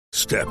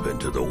Step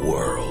into the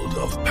world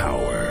of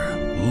power,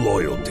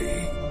 loyalty,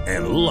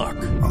 and luck.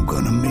 I'm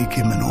gonna make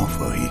him an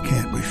offer he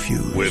can't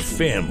refuse. With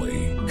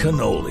family,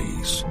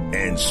 cannolis,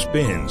 and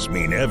spins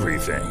mean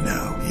everything.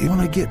 Now, you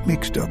wanna get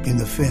mixed up in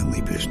the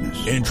family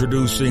business.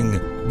 Introducing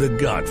The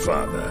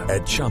Godfather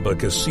at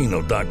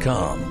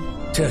ChumbaCasino.com.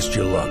 Test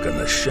your luck in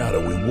the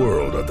shadowy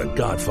world of The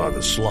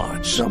Godfather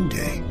slot.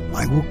 Someday,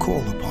 I will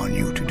call upon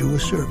you to do a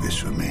service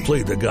for me.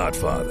 Play The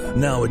Godfather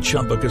now at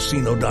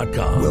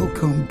ChumbaCasino.com.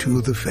 Welcome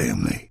to the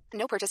family.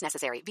 No purchase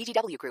necessary.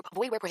 VGW Group.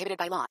 Void where prohibited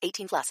by law.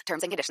 18 plus.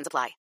 Terms and conditions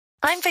apply.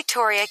 I'm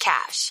Victoria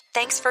Cash.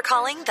 Thanks for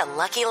calling the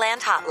Lucky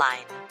Land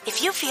Hotline.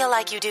 If you feel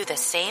like you do the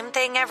same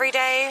thing every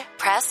day,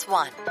 press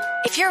 1.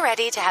 If you're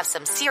ready to have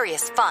some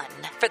serious fun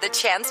for the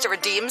chance to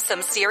redeem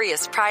some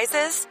serious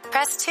prizes,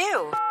 press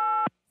 2.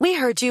 We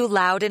heard you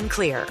loud and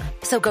clear.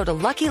 So go to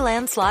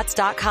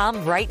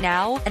LuckyLandSlots.com right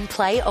now and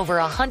play over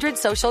 100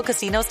 social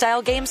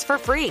casino-style games for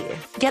free.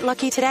 Get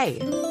lucky today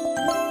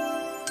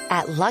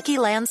at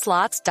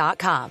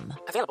LuckyLandSlots.com.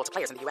 Available to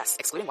players in the U.S.,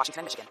 excluding Washington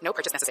and Michigan. No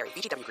purchase necessary.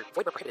 VGW Group.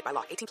 Void where prohibited by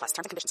law. 18 plus.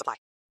 Terms and conditions apply.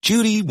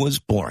 Judy was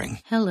boring.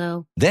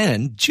 Hello.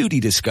 Then Judy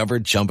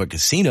discovered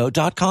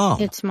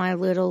ChumbaCasino.com. It's my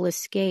little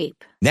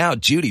escape. Now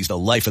Judy's the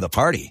life of the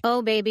party.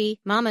 Oh,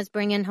 baby, mama's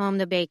bringing home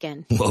the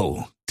bacon.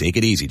 Whoa, take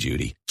it easy,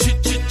 Judy.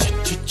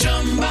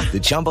 The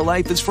Chumba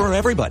life is for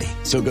everybody.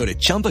 So go to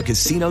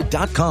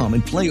ChumbaCasino.com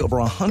and play over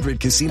 100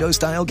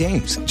 casino-style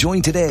games.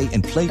 Join today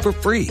and play for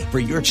free for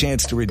your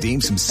chance to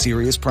redeem some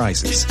serious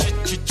prizes.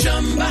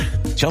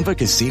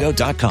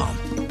 ChumbaCasino.com.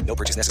 No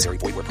purchase necessary.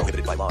 Void where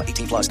prohibited by law.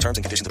 18 plus terms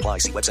and conditions apply.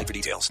 See website for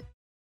details.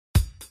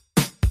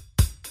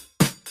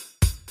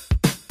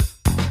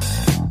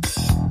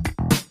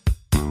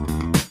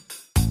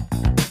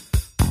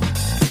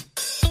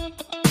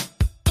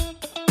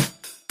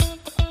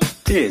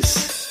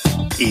 This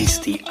is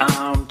the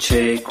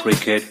Armchair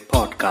Cricket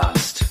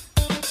Podcast.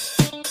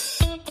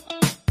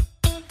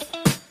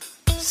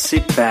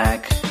 Sit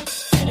back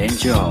and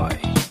enjoy.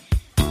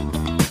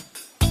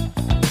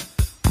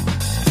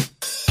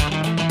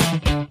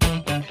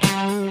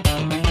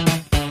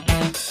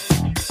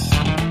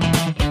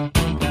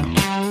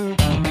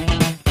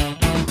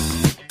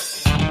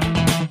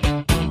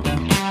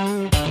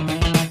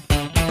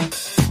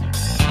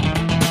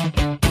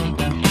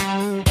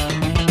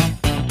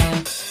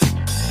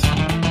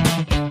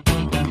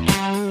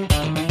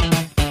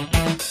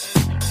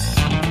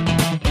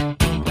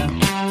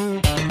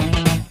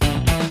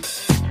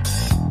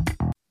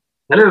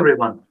 Hello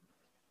everyone,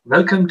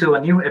 welcome to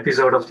a new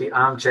episode of the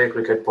Armchair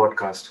Cricket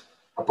Podcast,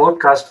 a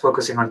podcast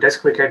focusing on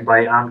Test cricket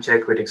by armchair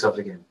critics of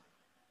the game.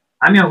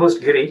 I'm your host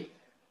Giri,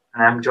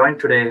 and I'm joined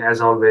today as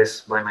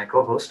always by my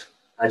co-host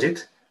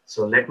Ajit.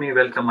 So let me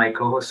welcome my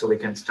co-host so we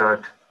can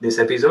start this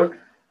episode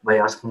by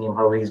asking him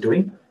how he's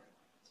doing.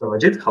 So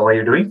Ajit, how are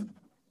you doing?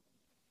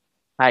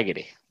 Hi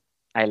Giri.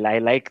 I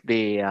like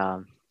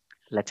the,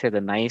 let's say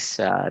the nice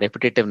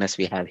repetitiveness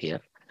we have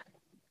here,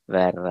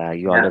 where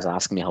you always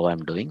ask me how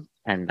I'm doing.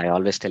 And I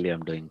always tell you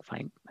I'm doing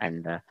fine.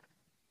 And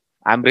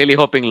I'm really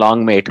hoping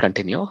long may it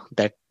continue,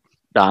 that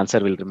the answer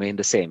will remain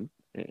the same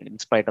in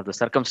spite of the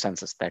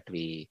circumstances that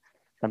we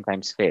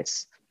sometimes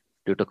face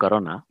due to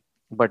Corona.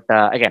 But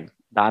again,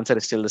 the answer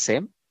is still the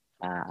same.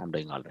 I'm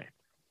doing all right,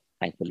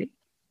 thankfully.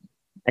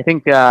 I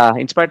think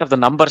in spite of the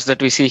numbers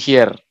that we see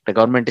here, the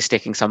government is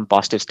taking some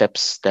positive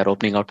steps. They're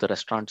opening out the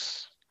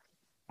restaurants.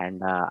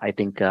 And I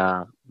think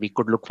we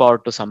could look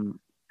forward to some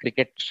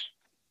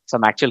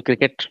actual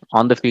cricket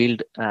on the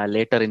field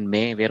later in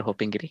May. We're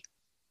hoping, Giri.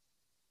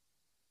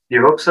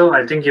 You hope so?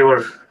 I think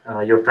your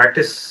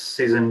practice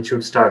season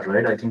should start,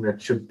 right? I think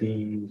that should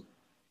be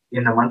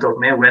in the month of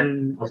May,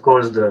 when, of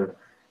course, the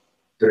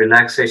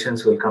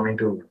relaxations will come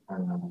into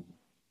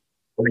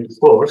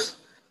force,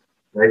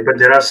 right? But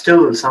there are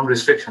still some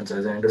restrictions,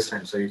 as I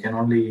understand. So you can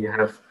only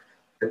have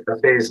the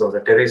cafes or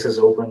the terraces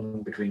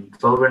open between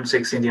 12 and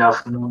 6 in the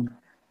afternoon.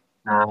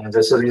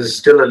 So there's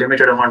still a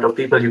limited amount of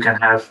people you can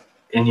have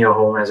in your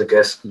home as a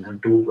guest,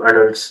 and 2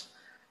 adults,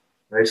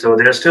 right? So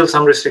there are still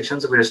some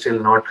restrictions. We're still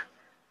not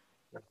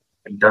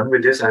done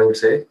with this, I would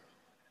say.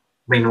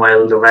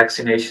 Meanwhile, the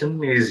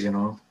vaccination is,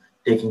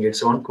 taking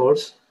its own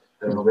course.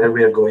 I don't know where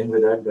we are going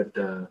with that, but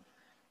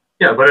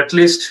but at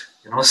least,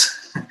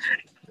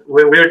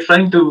 we're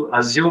trying to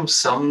assume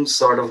some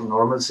sort of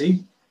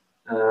normalcy.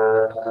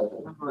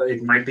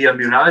 It might be a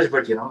mirage,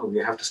 but, we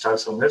have to start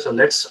somewhere. So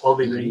let's all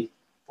be very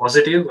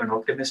positive and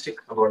optimistic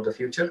about the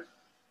future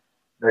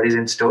that is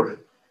in store,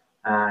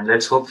 and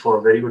let's hope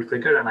for very good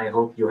cricket. And I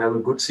hope you have a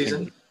good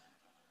season,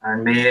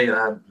 and may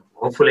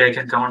hopefully I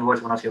can come and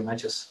watch one of your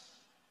matches.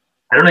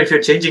 I don't know if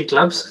you're changing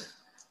clubs.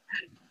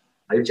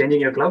 Are you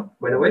changing your club,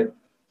 by the way?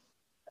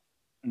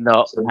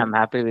 No, I'm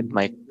happy with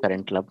my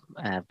current club.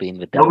 I've been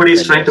with them.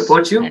 Nobody's trying to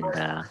poach you? And,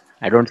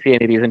 I don't see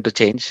any reason to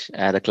change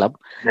the club.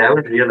 They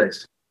haven't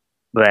realized.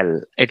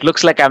 Well, it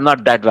looks like I'm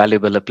not that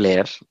valuable a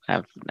player.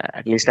 I've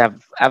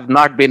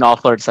not been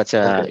offered such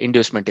a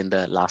inducement in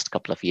the last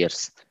couple of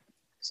years.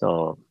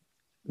 So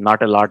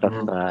not a lot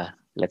of,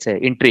 let's say,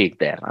 intrigue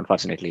there.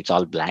 Unfortunately, it's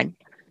all blank.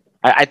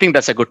 I think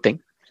that's a good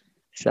thing.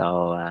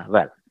 So,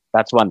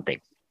 that's one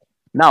thing.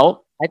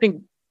 Now, I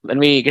think when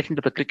we get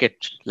into the cricket,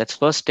 let's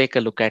first take a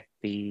look at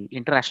the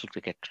international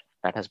cricket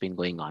that has been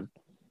going on.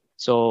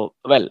 So,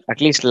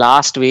 at least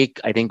last week,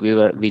 I think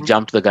we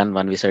jumped the gun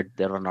when we said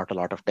there were not a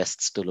lot of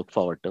tests to look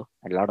forward to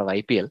and a lot of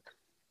IPL.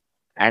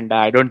 And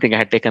I don't think I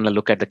had taken a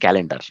look at the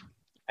calendar.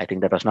 I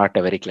think that was not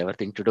a very clever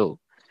thing to do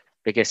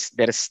because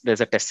there's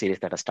a test series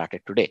that has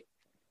started today.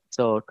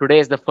 So today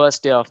is the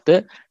first day of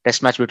the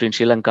test match between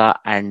Sri Lanka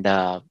and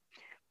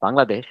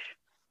Bangladesh.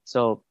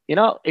 So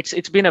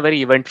it's been a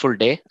very eventful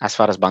day as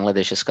far as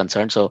Bangladesh is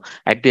concerned. So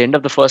at the end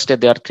of the first day,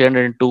 they are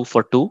 302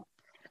 for two.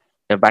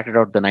 They batted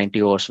out the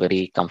 90 overs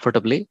very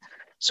comfortably.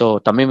 So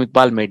Tamim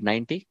Iqbal made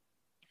 90,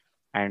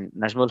 and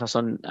Najmul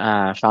Hassan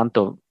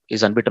Shanto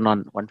is unbeaten on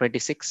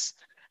 126,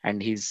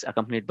 and he's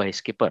accompanied by his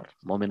skipper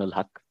Mominul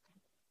Haq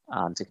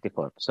on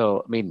 64.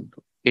 So I mean,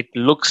 it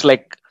looks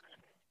like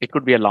it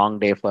could be a long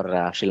day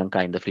for Sri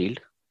Lanka in the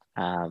field,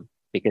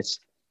 because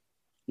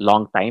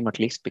long time at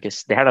least,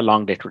 because they had a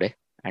long day today,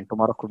 and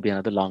tomorrow could be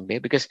another long day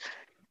because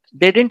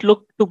they didn't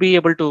look to be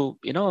able to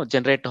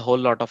generate a whole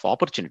lot of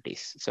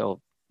opportunities. So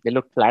they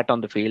looked flat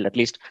on the field. At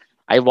least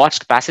I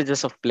watched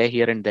passages of play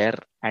here and there,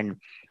 and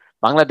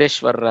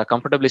Bangladesh were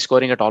comfortably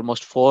scoring at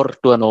almost 4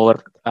 to an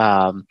over,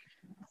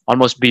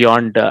 almost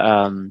beyond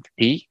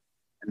T.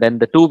 And then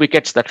the two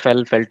wickets that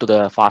fell to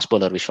the fast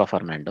bowler Vishwa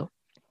Fernando.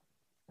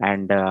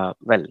 And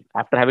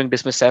after having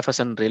dismissed Saif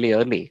Hassan really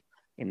early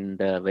in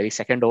the very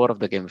second over of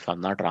the game, if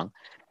I'm not wrong,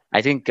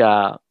 I think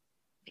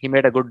he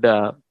made a good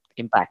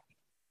impact,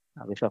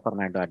 Vishwa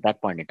Fernando, at that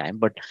point in time.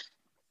 But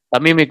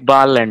Tamim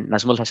Iqbal and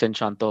Nazmul Hassan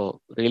Shanto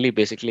really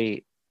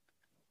basically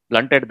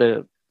blunted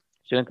the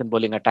Sri Lankan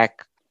bowling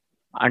attack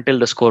until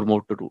the score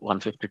moved to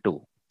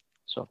 152.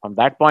 So from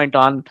that point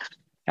on,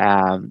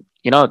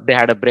 they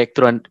had a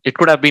breakthrough, and it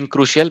could have been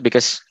crucial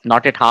because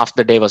not yet half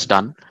the day was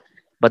done.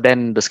 But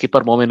then the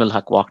skipper Mominul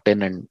Haq walked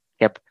in and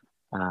kept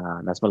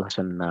Nazmul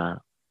Hassan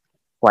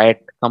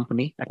quiet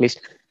company. At least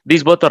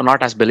these both are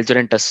not as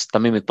belligerent as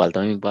Tamim Iqbal.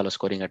 Tamim Iqbal was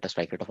scoring at a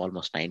strike rate of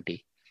almost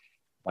 90.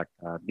 But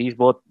these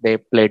both, they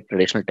played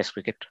traditional test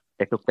cricket.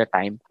 They took their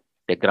time.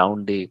 They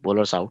ground the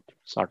bowlers out,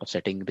 sort of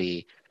setting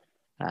the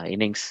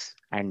innings.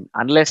 And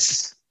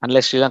unless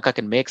Sri Lanka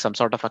can make some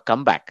sort of a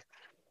comeback,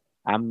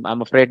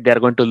 I'm afraid they're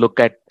going to look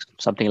at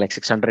something like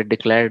 600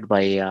 declared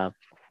by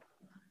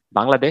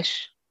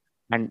Bangladesh.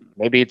 And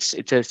maybe it's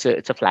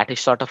a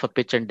flattish sort of a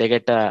pitch, and they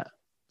get a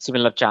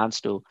similar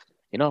chance to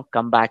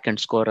come back and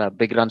score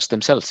big runs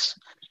themselves.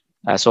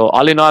 So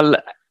all in all,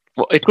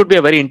 it could be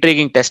a very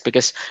intriguing test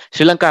because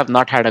Sri Lanka have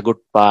not had a good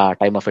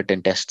time of it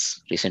in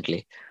tests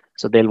recently.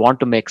 So they'll want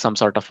to make some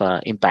sort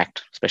of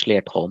impact, especially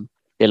at home.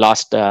 They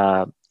lost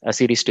a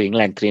series to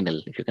England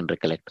 3-0, if you can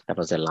recollect. That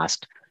was their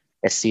last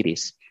test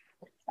series.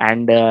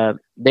 And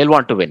they'll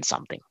want to win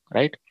something,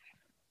 right?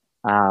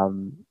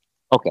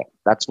 Okay,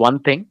 that's one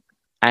thing.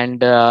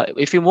 And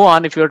if you move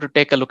on, if you were to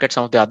take a look at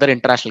some of the other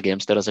international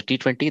games, there was a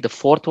T20, the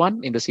fourth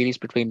one in the series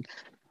between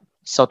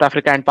South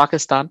Africa and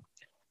Pakistan.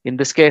 In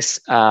this case,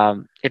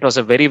 it was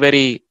a very,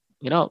 very,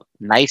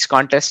 nice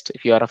contest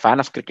if you are a fan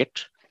of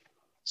cricket.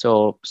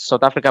 So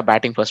South Africa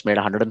batting first made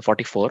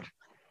 144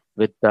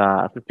 with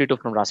 52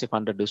 from Rasif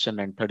van der Dusen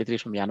and 33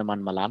 from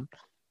Yanuman Malan.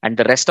 And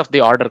the rest of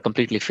the order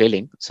completely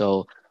failing.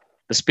 So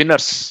the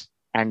spinners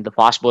and the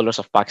fast bowlers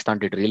of Pakistan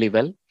did really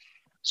well.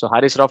 So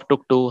Haris Rauf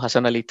took 2,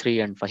 Hassan Ali 3,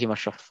 and Fahim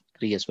Ashraf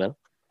 3 as well.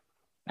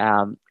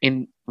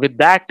 With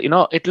that,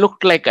 it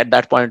looked like at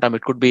that point in time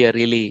it could be a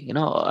really,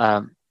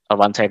 a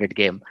one-sided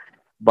game.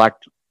 But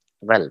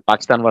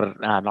Pakistan were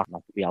not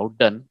to be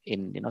outdone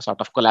in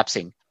sort of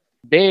collapsing.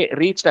 They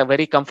reached a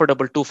very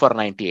comfortable 2 for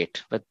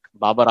 98 with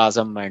Babar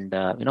Azam and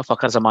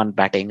Fakhar Zaman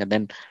batting, and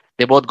then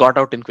they both got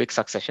out in quick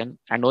succession.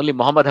 And only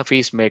Mohammad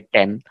Hafiz made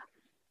 10,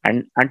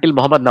 and until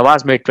Mohammad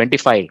Nawaz made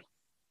 25,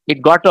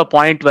 it got to a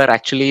point where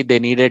actually they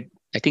needed,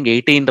 I think,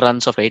 18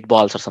 runs of 8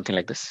 balls or something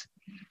like this.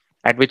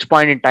 At which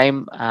point in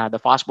time, the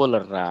fast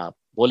bowler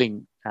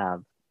bowling,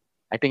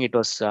 I think it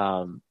was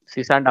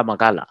Sisanda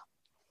Magala.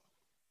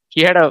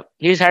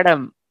 He's had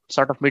a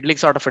sort of middling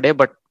sort of a day,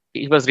 but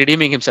he was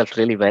redeeming himself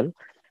really well.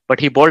 But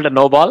he bowled a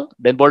no ball,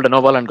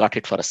 and got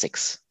hit for a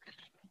 6.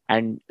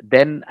 And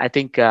then I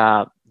think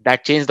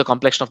that changed the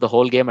complexion of the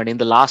whole game. And in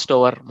the last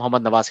over,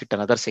 Mohammad Nawaz hit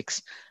another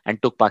 6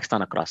 and took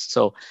Pakistan across.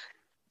 So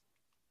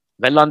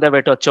well on their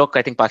way to a choke,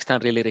 I think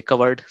Pakistan really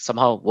recovered,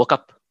 somehow woke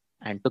up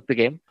and took the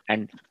game.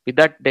 And with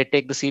that, they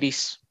take the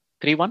series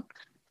 3-1.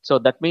 So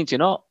that means,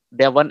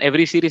 they have won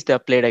every series they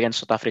have played against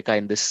South Africa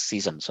in this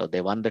season. So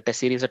they won the test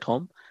series at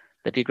home,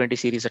 the T20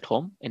 series at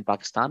home in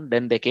Pakistan.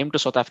 Then they came to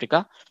South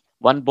Africa,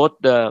 won both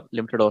the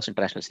limited overs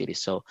international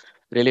series. So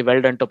really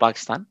well done to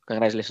Pakistan.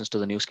 Congratulations to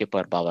the new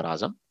skipper, Babar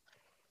Azam.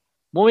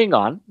 Moving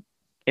on,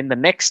 in the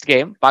next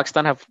game,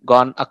 Pakistan have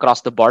gone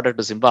across the border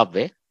to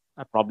Zimbabwe,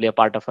 probably a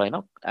part of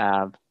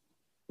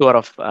tour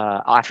of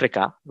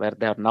Africa, where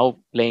they are now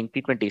playing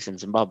T20s in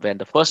Zimbabwe. And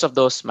the first of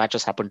those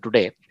matches happened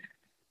today.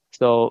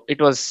 So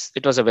it was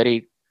a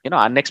very,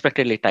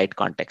 unexpectedly tight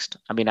context.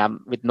 I mean,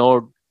 with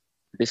no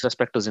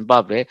disrespect to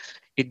Zimbabwe,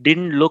 it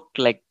didn't look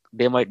like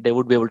they would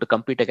be able to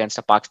compete against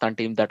a Pakistan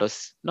team that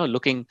was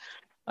looking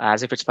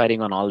as if it's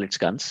firing on all its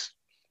guns.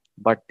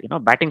 But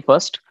batting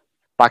first,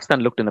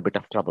 Pakistan looked in a bit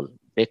of trouble.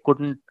 They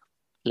couldn't,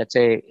 let's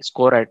say,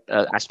 score at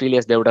as freely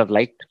as they would have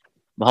liked.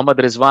 Mohammad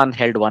Rizwan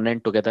held one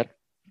end together.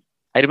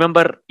 I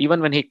remember even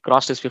when he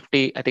crossed his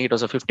 50, I think it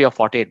was a 50 or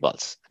 48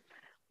 balls.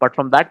 But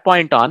from that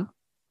point on,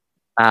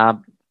 uh,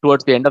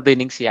 towards the end of the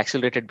innings, he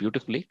accelerated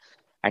beautifully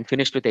and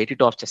finished with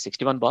 82 of just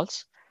 61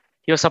 balls.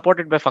 He was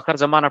supported by Fakhar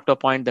Zaman up to a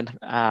point. Then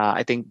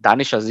I think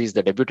Danish Aziz,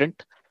 the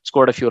debutant,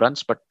 scored a few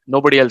runs, but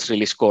nobody else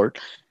really scored.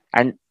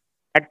 And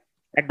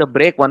at the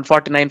break,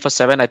 149 for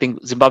 7, I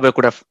think Zimbabwe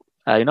could have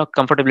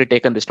comfortably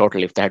taken this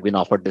total if they had been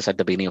offered this at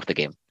the beginning of the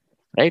game,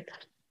 right?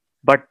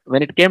 But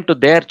when it came to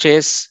their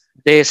chase,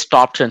 they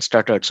stopped and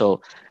stuttered.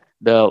 So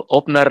the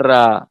opener,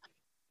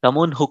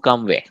 Tamun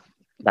Hukamwe,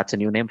 that's a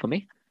new name for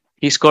me.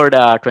 He scored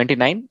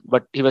 29,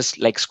 but he was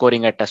like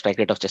scoring at a strike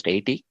rate of just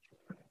 80.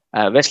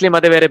 Wesley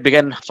Madevere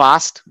began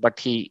fast, but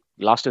he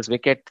lost his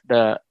wicket.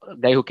 The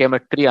guy who came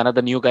at 3,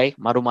 another new guy,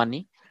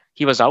 Marumani,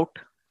 he was out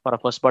for a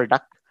first ball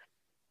duck.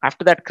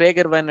 After that, Craig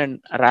Irwin and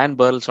Ryan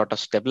Burl sort of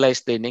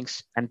stabilized the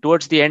innings. And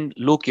towards the end,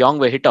 Luke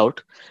Yongwe hit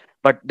out,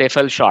 but they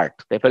fell short.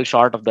 They fell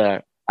short of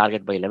the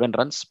target by 11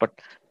 runs.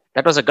 But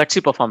that was a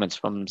gutsy performance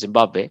from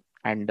Zimbabwe.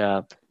 And,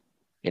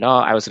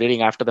 I was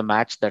reading after the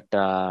match that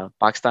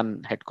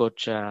Pakistan head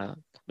coach,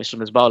 Mr.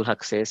 Misbah-ul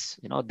Haq says,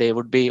 they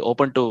would be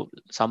open to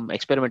some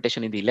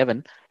experimentation in the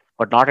 11,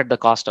 but not at the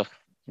cost of,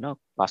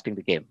 costing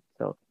the game.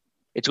 So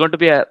it's going to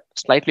be a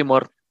slightly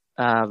more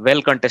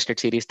well-contested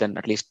series than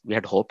at least we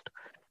had hoped.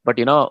 But,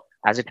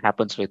 as it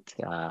happens with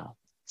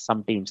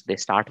some teams, they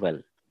start well.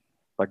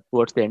 But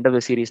towards the end of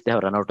the series, they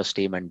have run out of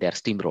steam and they're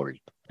steamrolled,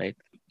 right?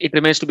 It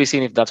remains to be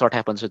seen if that's what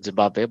happens with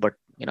Zimbabwe. But,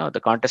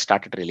 the contest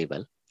started really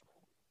well.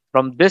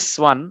 From this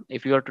one,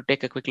 if you were to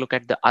take a quick look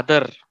at the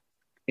other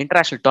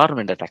international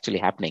tournament that's actually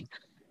happening,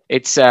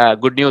 it's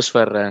good news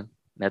for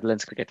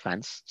Netherlands cricket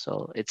fans.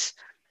 So it's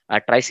a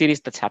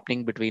tri-series that's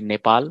happening between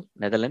Nepal,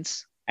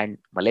 Netherlands, and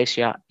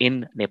Malaysia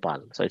in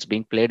Nepal. So it's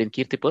being played in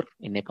Kirtipur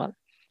in Nepal.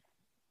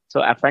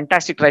 So a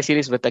fantastic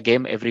tri-series with a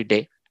game every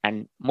day.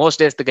 And most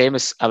days the game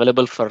is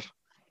available for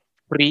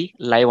free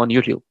live on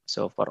YouTube.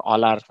 So for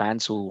all our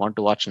fans who want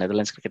to watch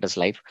Netherlands cricketers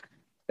live,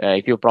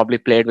 if you probably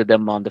played with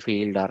them on the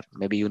field or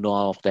maybe you know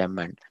of them.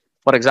 And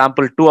for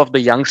example, 2 of the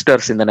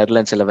youngsters in the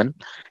Netherlands 11,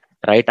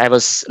 right? I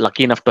was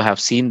lucky enough to have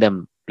seen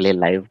them play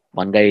live.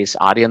 One guy is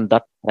Aryan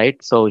Dutt,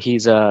 right? So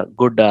he's a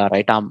good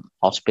right arm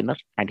off spinner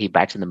and he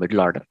bats in the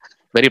middle order.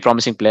 Very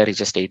promising player. He's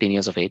just 18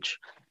 years of age.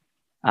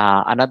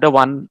 Another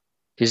one,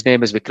 his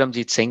name is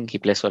Vikramjit Singh. He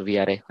plays for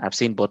VRA. I've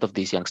seen both of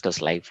these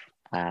youngsters live.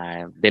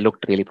 They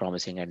looked really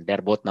promising and they're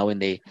both now in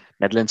the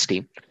Netherlands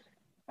team.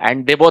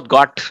 And they both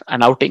got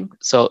an outing.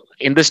 So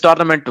in this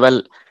tournament,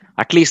 well,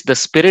 at least the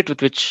spirit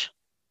with which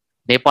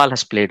Nepal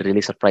has played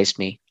really surprised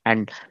me.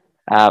 And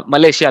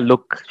Malaysia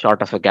look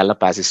short of a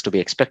gallop as is to be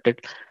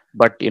expected.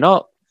 But,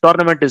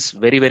 tournament is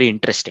very, very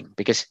interesting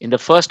because in the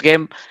first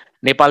game,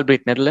 Nepal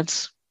beat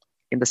Netherlands.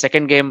 In the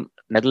second game,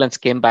 Netherlands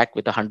came back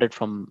with 100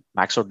 from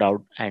Max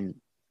O'Dowd and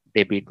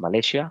they beat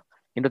Malaysia.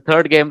 In the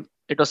third game,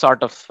 it was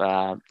sort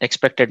of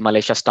expected.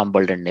 Malaysia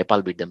stumbled and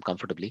Nepal beat them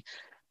comfortably.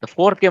 The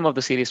fourth game of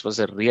the series was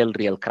a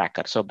real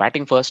cracker. So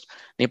batting first,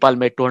 Nepal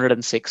made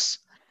 206,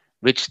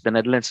 which the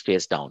Netherlands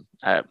chased down.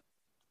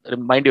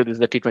 Remind you, this is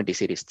the T20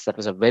 series. That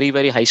was a very,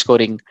 very high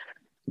scoring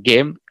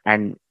game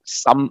and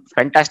some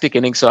fantastic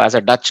innings. So as a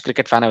Dutch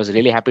cricket fan, I was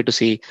really happy to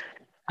see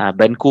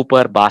Ben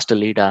Cooper, Bas de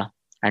Leede,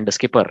 and the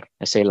skipper,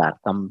 SLR,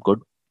 come good.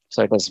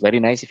 So it was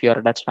very nice if you're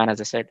a Dutch fan, as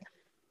I said.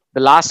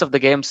 The last of the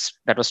games,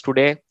 that was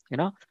today,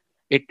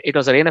 it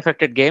was a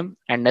rain-affected game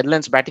and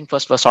Netherlands batting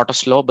first was sort of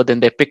slow, but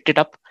then they picked it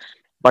up.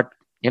 But,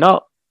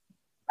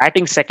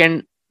 batting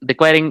second,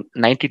 requiring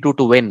 92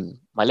 to win.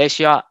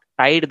 Malaysia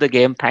tied the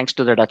game thanks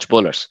to the Dutch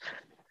bowlers.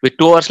 With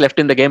 2 hours left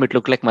in the game, it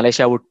looked like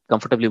Malaysia would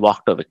comfortably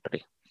walk to a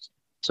victory.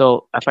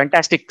 So a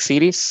fantastic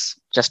series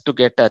just to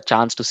get a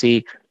chance to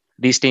see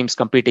these teams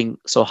competing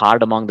so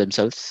hard among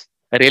themselves.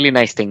 A really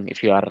nice thing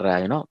if you are,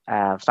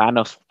 a fan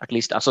of at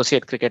least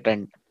associate cricket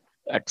and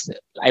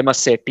I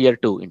must say tier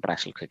 2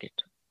 international cricket.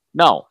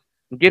 Now,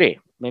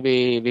 Giri,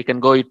 maybe we can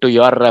go to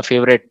your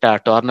favorite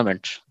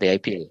tournament, the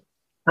IPL.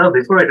 No,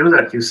 before I do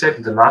that, you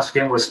said the last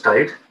game was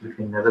tied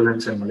between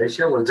Netherlands and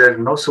Malaysia. Was there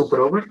no super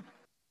over?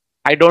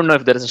 I don't know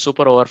if there is a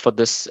super over for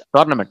this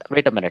tournament.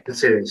 Wait a minute. The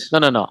series.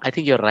 No. I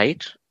think you're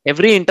right.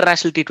 Every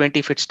international T20,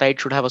 if it's tied,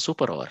 should have a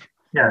super over.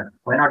 Yeah,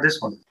 why not this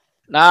one?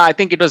 Nah, I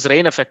think it was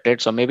rain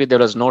affected, so maybe there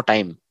was no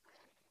time.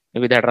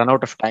 Maybe they had run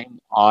out of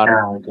time,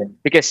 or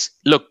because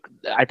look,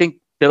 I think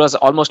there was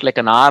almost like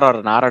an hour or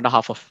an hour and a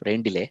half of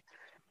rain delay,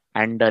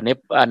 and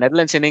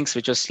Netherlands innings,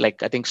 which was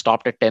like I think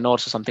stopped at 10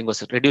 overs or something,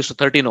 was reduced to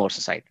 13 overs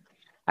aside,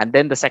 and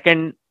then the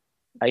second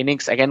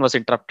innings again was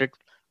interrupted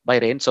by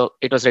rain, so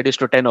it was reduced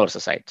to 10 overs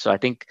aside. So I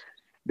think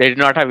they did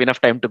not have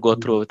enough time to go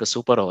through with the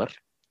super over.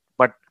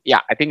 But yeah,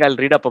 I think I'll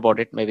read up about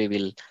it. Maybe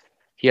we'll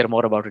hear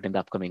more about it in the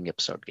upcoming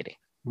episode, Giri.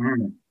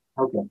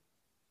 Okay.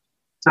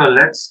 So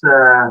let's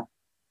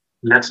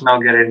now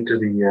get into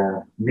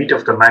the meat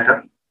of the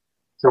matter.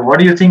 So, what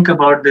do you think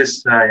about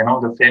this?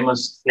 The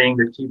famous saying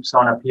that keeps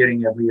on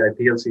appearing every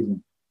IPL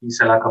season,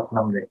 "Isala Cup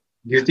Namde."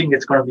 Do you think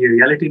it's going to be a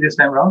reality this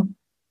time around?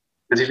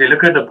 Because if you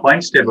look at the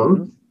points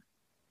table,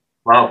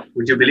 wow,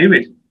 would you believe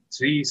it?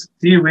 Three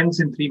wins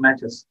in 3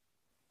 matches.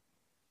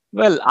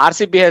 Well,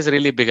 RCB has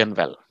really begun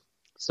well.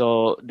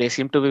 So they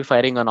seem to be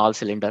firing on all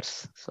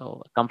cylinders.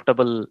 So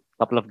comfortable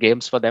couple of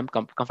games for them,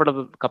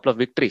 comfortable couple of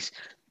victories.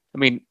 I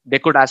mean, they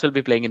could as well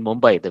be playing in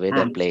Mumbai the way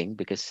they're playing,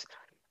 because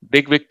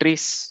big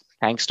victories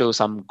thanks to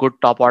some good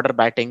top order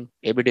batting.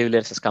 AB de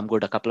Villiers has come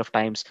good a couple of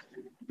times.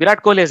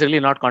 Virat Kohli has really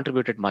not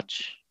contributed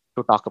much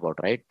to talk about,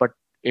 right? But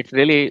it's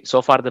really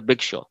so far the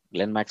big show,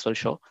 Glenn Maxwell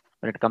show,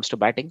 when it comes to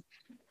batting.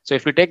 So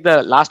if we take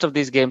the last of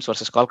these games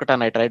versus Kolkata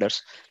Knight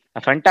Riders,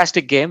 a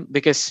fantastic game,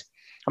 because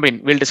I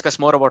mean, we'll discuss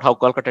more about how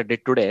Kolkata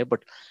did today,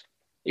 but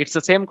it's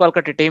the same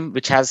Kolkata team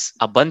which has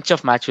a bunch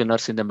of match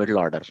winners in the middle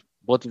order,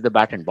 both with the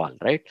bat and ball,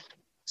 right?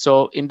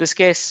 So in this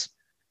case,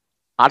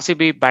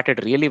 RCB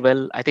batted really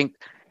well. I think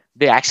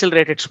they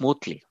accelerated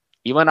smoothly.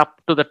 Even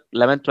up to the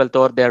 11th, 12th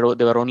over,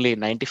 they were only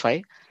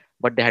 95,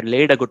 but they had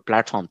laid a good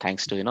platform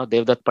thanks to,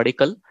 Devdutt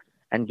Padikkal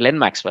and Glenn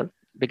Maxwell,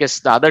 because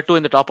the other two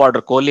in the top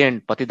order, Kohli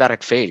and Patidar,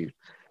 had failed.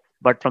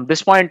 But from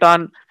this point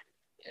on,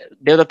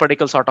 Devdutt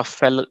Padikkal sort of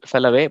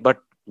fell away, but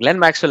Glenn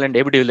Maxwell and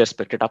AB de Villiers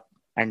picked it up.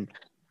 And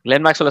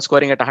Glenn Maxwell was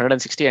scoring at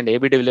 160 and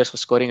AB de Villiers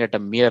was scoring at a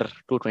mere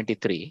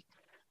 223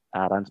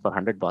 runs per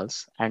 100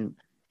 balls. And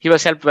he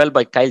was helped well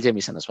by Kyle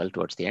Jamieson as well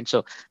towards the end.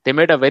 So they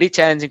made a very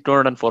challenging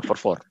 204 for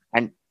 4.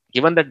 And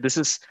given that this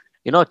is,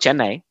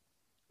 Chennai,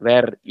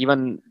 where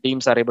even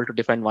teams are able to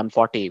defend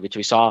 140, which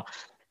we saw,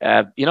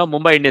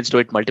 Mumbai Indians do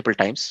it multiple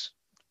times.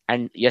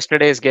 And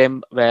yesterday's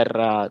game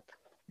where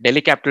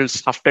Delhi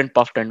Capitals huffed and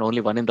puffed and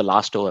only won in the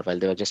last over while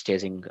they were just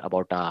chasing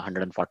about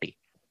 140.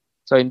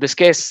 So in this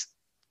case,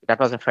 that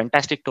was a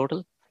fantastic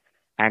total.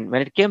 And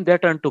when it came their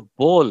turn to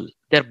bowl,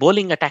 their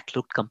bowling attack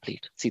looked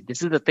complete. See,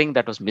 this is the thing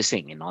that was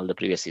missing in all the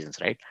previous seasons,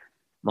 right?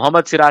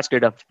 Mohammad Siraj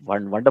did a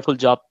wonderful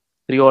job,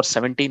 3 overs,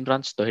 17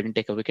 runs, though he didn't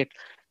take a wicket.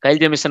 Kyle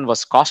Jamieson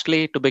was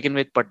costly to begin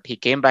with, but he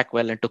came back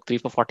well and took 3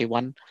 for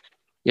 41.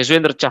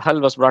 Yuzvendra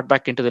Chahal was brought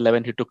back into the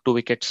 11. He took 2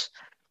 wickets.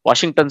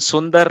 Washington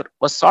Sundar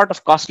was sort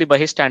of costly by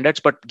his standards,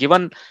 but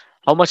given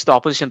how much the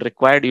opposition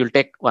required, you'll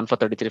take 1 for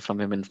 33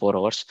 from him in 4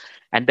 overs.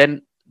 And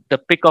then the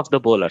pick of the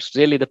bowlers,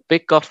 really the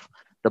pick of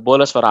the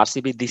bowlers for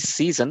RCB this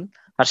season,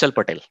 Harshal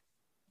Patel.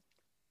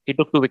 He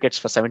took 2 wickets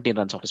for 17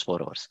 runs off his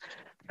 4 overs.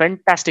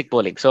 Fantastic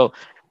bowling. So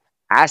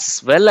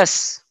as well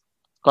as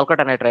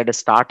Kolkata Knight Riders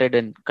started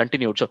and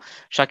continued. So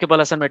Shakib Al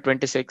Hasan made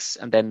 26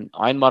 and then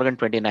Owen Morgan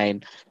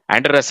 29.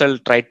 Andrew Russell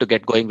tried to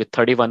get going with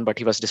 31, but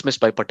he was dismissed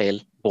by Patel,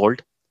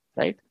 bowled,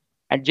 right?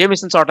 And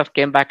Jamieson sort of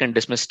came back and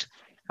dismissed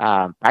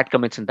Pat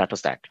Cummins, and that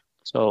was that.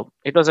 So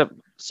it was a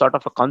sort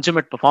of a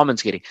consummate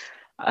performance, Giri.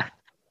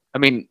 I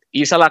mean,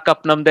 Isala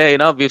Cup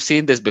Namde, we've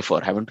seen this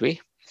before, haven't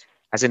we?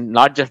 As in,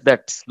 not just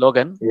that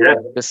slogan. Yeah.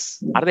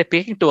 Are they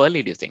peaking too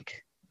early, do you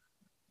think?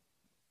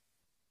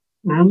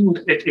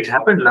 It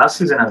happened last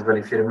season as well,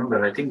 if you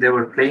remember. I think they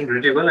were playing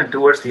really well, and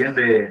towards the end,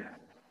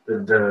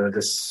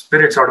 the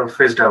spirit sort of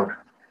fizzed out,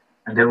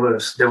 and there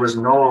was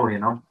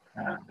no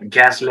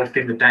gas left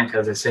in the tank,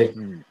 as they say.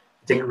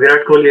 I think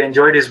Virat Kohli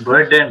enjoyed his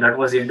birthday, and that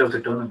was the end of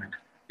the tournament.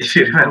 If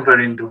you remember,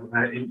 in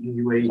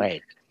UAE,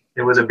 right,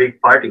 there was a big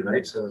party,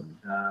 right? So,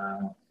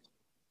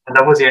 and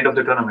that was the end of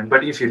the tournament.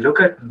 But if you look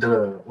at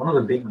one of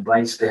the big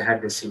bites they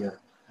had this year,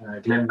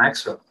 Glenn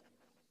Maxwell.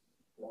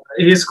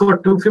 He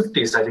scored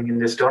 250s, I think, in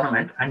this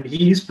tournament, and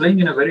he is playing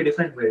in a very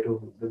different way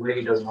to the way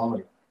he does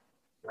normally,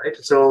 right?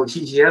 So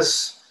he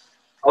has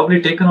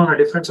probably taken on a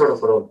different sort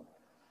of role.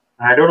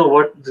 I don't know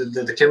what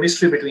the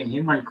chemistry between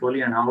him and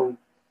Kohli and how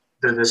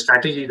the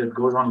strategy that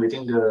goes on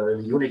within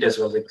the unit as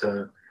well with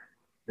the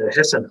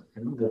Hessen,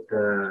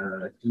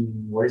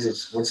 what is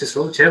it? What's his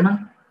role?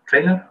 Chairman?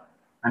 Trainer?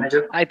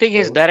 Manager? I think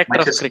he's director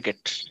of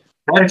cricket.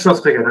 Director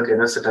of cricket, okay,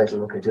 that's the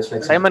title. Okay, just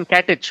like Simon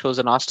Katich, who's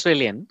an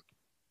Australian,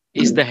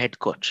 is the head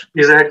coach.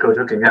 He's the head coach,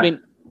 okay, yeah. I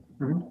mean,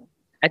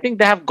 I think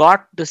they have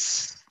got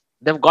this.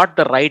 They've got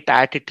the right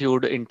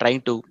attitude in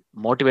trying to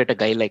motivate a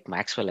guy like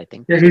Maxwell, I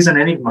think. Yeah, he's an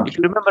enigma. If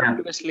you remember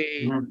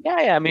previously,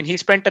 I mean, he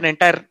spent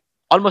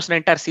almost an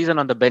entire season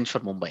on the bench for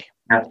Mumbai.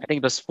 Yeah. I think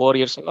it was 4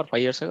 years ago or 5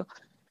 years ago.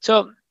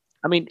 So,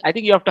 I mean, I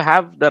think you have to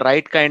have the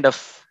right kind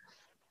of,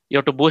 you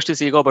have to boost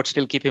his ego, but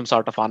still keep him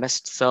sort of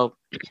honest. So,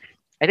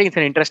 I think it's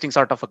an interesting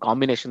sort of a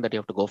combination that you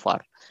have to go for.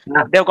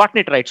 Yeah. They've gotten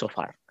it right so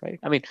far, right?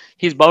 I mean,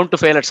 he's bound to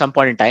fail at some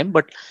point in time,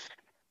 but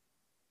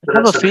I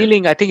have a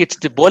feeling, I think it's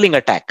the bowling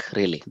attack,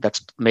 really,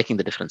 that's making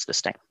the difference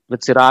this time.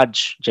 With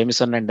Siraj,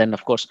 Jamieson, and then,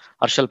 of course,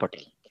 Harshal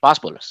Patel.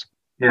 Fast bowlers.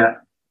 Yeah.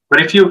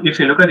 But if you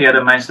look at the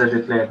other match that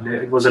they played,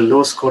 it was a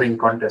low-scoring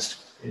contest.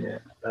 Yeah.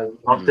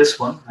 Not this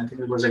one. I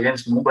think it was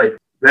against Mumbai,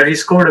 where he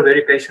scored a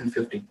very patient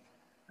 50.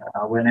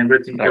 When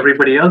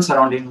everybody else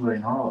around him,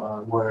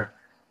 were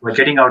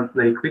getting out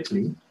very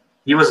quickly.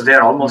 He was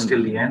there almost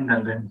till the end,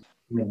 and then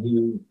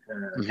he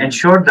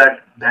ensured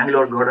that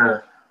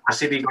Bangalore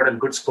RCB got a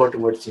good score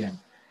towards the end,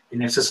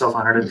 in excess of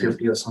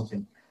 150 or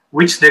something,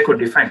 which they could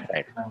defend,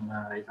 if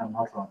I'm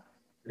not wrong.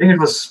 I think it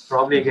was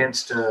probably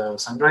against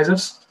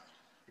Sunrisers.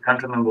 I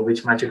can't remember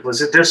which match it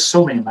was. There's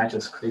so many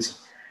matches, crazy.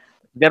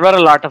 There were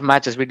a lot of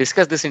matches. We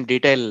discussed this in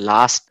detail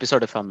last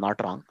episode, if I'm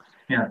not wrong.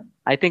 Yeah.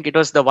 I think it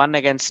was the one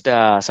against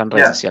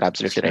Sunrisers. Yeah. You're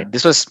absolutely right.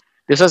 This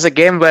was a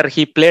game where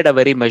he played a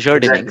very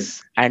measured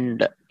innings,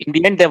 and in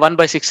the end, they won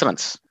by 6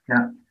 runs.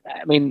 Yeah.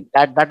 I mean,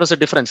 that was the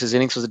difference. His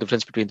innings was the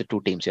difference between the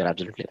two teams. You're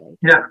absolutely right.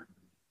 Yeah.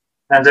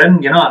 And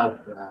then,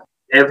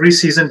 every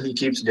season he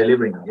keeps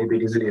delivering. AB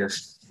de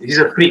Villiers. He's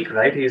a freak,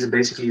 right? He's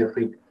basically a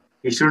freak.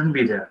 He shouldn't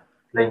be there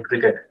playing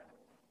cricket.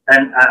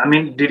 And I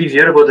mean, did you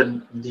hear about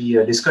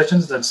the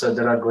discussions that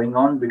are going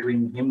on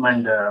between him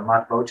and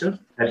Mark Boucher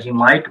that he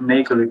might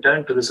make a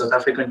return to the South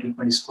African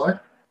T20 squad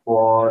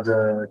for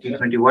the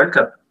T20 World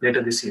Cup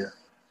later this year?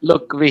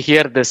 Look, we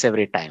hear this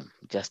every time.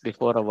 Just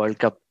before a World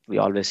Cup, we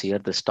always hear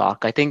this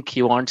talk. I think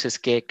he wants his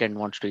cake and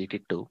wants to eat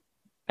it too.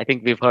 I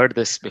think we've heard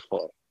this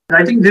before.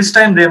 I think this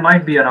time there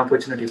might be an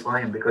opportunity for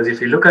him, because if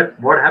you look at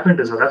what happened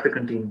to the South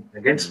African team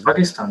against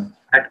Pakistan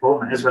at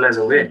home as well as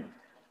away,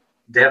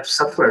 they have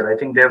suffered. I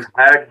think they've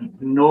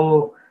had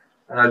no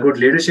good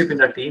leadership in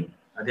that team.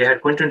 They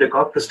had Quinton de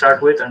Kock to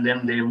start with, and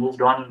then they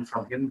moved on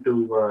from him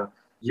to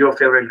your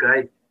favorite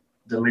guy,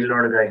 the middle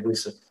order guy, who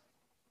is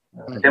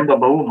Temba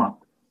Bavuma.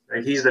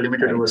 Right? He's the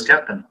limited overs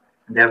captain.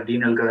 And they have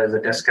Dean Elgar as the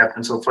test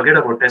captain. So forget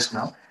about test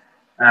now.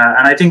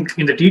 And I think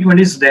in the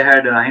T20s, they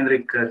had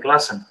Heinrich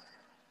Klaassen.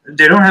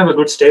 They don't have a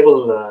good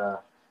stable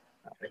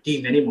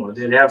team anymore.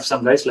 They have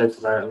some guys like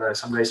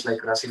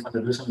Rasif van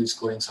der Dussen, who's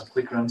scoring some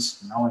quick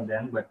runs now and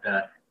then, but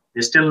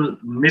they still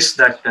miss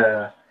that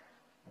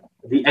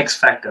the X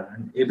factor.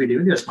 And AB de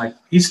Villiers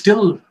he's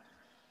still,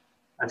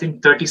 I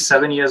think,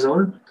 37 years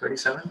old,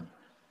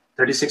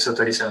 36 or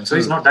 37. So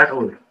he's not that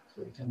old.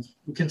 So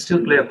he can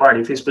still play a part.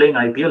 If he's playing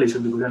IPL, he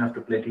should be good enough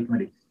to play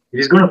T20. If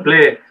he's going to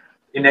play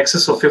in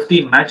excess of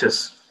 15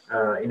 matches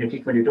in a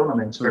T20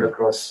 tournament spread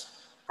across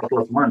couple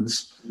of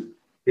months,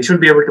 he should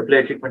be able to play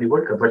a T20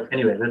 World Cup. But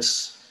anyway,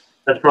 that's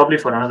probably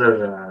for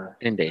another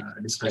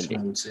discussion.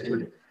 I would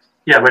say.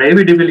 Yeah, but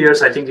AB de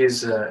Villiers, I think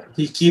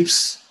he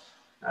keeps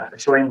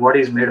showing what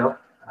he's made of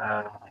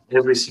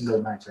every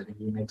single match. I think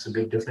he makes a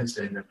big difference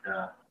there in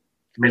that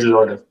middle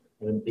order.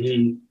 And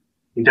he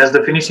does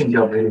the finishing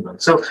job really well.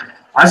 So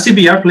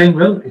RCB are playing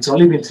well. It's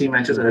only been 3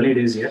 matches, early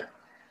days yet.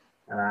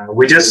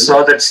 We just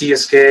saw that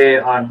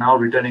CSK are now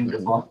returning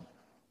to form.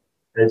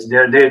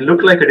 They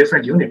look like a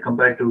different unit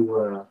compared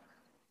to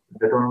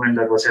the tournament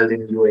that was held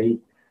in UAE.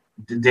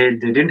 They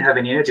didn't have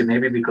any energy,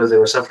 maybe because they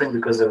were suffering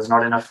because there was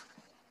not enough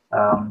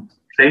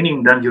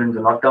training done during the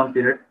lockdown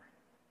period.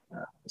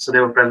 So they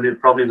were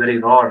probably very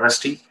raw,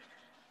 rusty.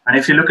 And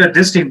if you look at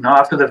this team now,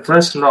 after the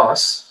first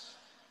loss,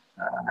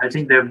 I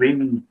think they've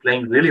been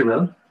playing really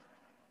well.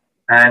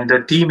 And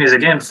the team is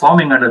again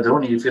forming under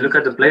Dhoni. If you look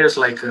at the players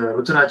like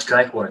Ruturaj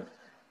Gaikwad,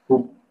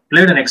 who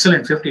played an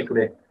excellent 50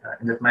 today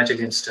in that match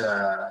against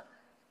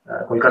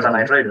Kolkata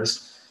Knight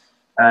Riders,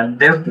 and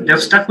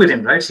they've stuck with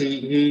him, right?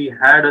 He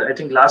had, I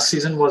think last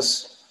season he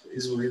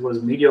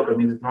was mediocre. I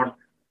mean, it's not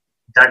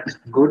that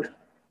good,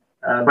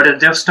 but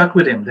they've stuck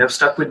with him. They've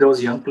stuck with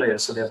those young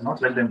players, so they have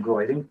not let them go.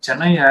 I think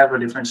Chennai have a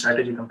different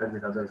strategy compared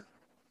with other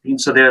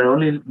teams, so they are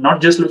only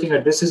not just looking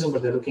at this season,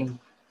 but they're looking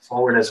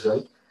forward as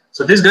well.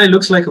 So this guy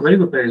looks like a very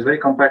good player. He's a very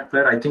compact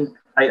player. I think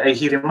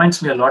he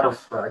reminds me a lot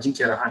of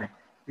Ajinkya Rahane.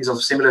 He's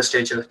of similar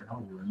stature,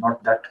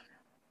 not that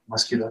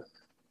muscular.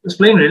 He's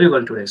playing really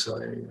well today. So,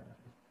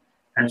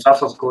 and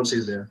Faf, of course,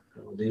 is there.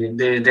 So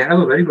they have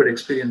a very good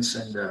experience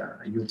and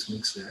youth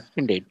mix there.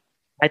 Indeed,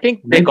 I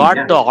think they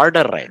got the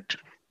order right.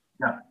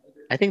 Yeah.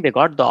 I think they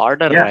got the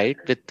order right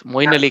with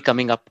Moeen Ali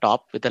coming up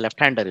top with the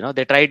left-hander.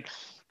 They tried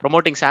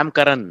promoting Sam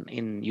Curran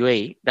in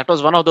UAE. That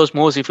was one of those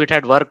moves. If it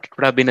had worked, it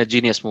would have been a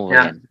genius move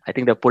again. I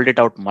think they pulled it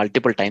out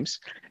multiple times.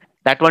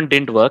 That one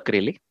didn't work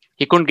really.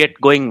 He couldn't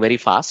get going very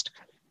fast.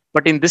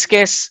 But in this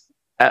case,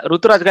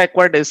 Ruturaj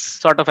Gaikwad is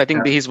sort of, I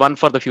think he's one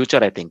for the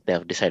future, I think they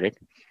have decided.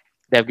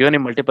 They have given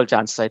him multiple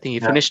chances. I think he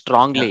finished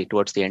strongly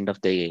towards the end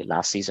of the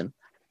last season.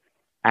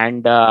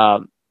 And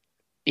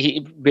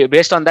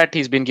based on that,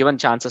 he's been given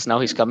chances. Now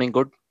he's coming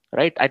good,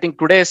 right? I think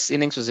today's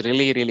innings was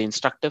really, really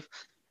instructive.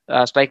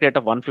 Strike rate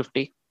of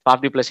 150.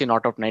 Faf du Plessis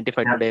not out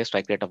 95 today.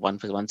 Strike rate of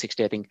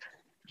 160. I think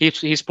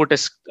he's put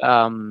his,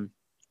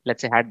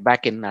 let's say, hat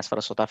back in as far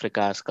as South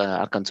Africa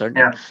are concerned.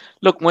 Yeah.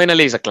 Look, Moeen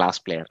Ali is a class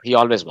player. He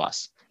always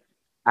was.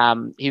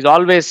 He's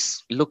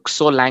always looked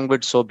so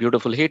languid, so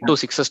beautiful. He hit 2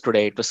 sixes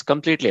today. It was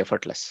completely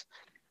effortless.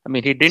 I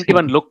mean, he didn't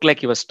even look like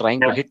he was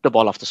trying to hit the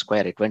ball off the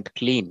square. It went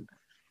clean,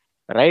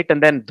 right?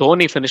 And then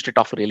Dhoni finished it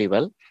off really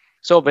well.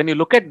 So when you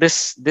look at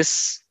this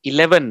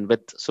 11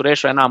 with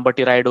Suresh Raina,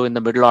 Ambati Rayudu in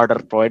the middle order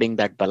providing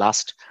that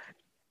ballast,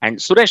 and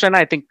Suresh Raina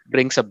I think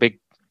brings a big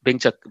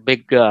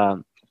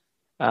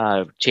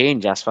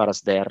change as far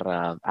as their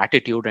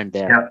attitude and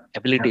their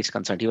ability is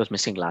concerned. He was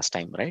missing last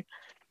time, right?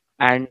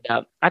 And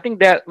I think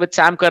they're with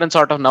Sam Curran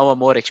sort of now a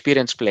more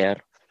experienced player.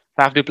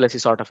 Faf du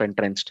Plessis sort of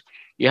entrenched.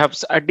 You have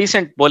a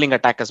decent bowling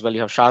attack as well.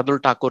 You have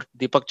Shardul Thakur,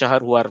 Deepak Chahar,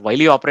 who are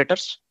wily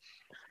operators,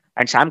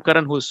 and Sam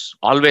Curran, who's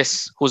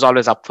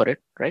always up for it,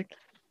 right?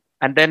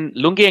 And then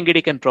Lungi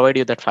Ngidi can provide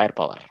you that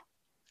firepower.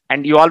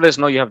 And you always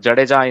know you have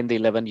Jadeja in the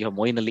 11, you have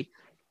Moeen Ali.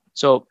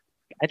 So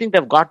I think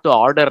they've got the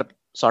order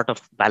sort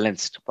of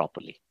balanced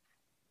properly.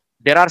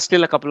 There are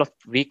still a couple of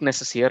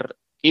weaknesses here.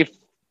 If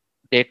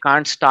they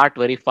can't start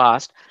very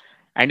fast,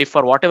 and if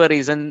for whatever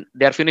reason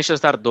their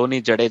finishers are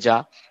Dhoni,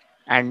 Jadeja,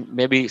 and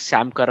maybe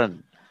Sam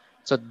Curran,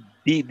 so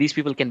these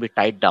people can be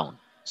tied down.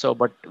 So,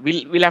 but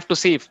we'll have to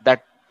see if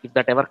that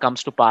ever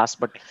comes to pass.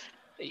 But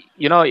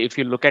if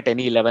you look at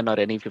any 11 or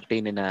any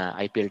 15 in a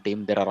IPL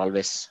team, there are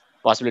always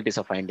possibilities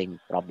of finding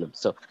problems.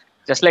 So,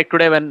 just like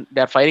today when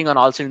they're firing on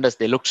all cylinders,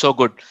 they look so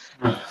good.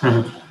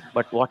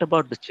 But what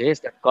about the chase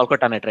that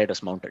Kolkata Knight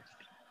Riders mounted?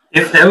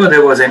 If ever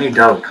there was any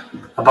doubt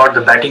about the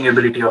batting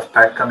ability of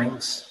Pat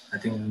Cummins, I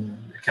think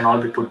it can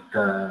all be put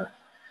to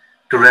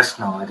rest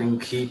now. I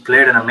think he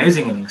played an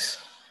amazing innings.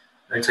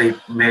 Right, so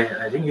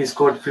I think he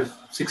scored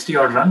 60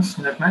 odd runs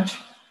in that match.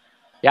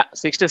 Yeah,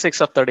 66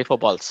 of 34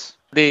 balls.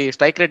 The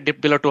strike rate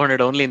dipped below 200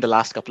 only in the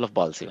last couple of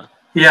balls, even.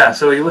 Yeah,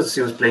 so he was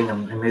playing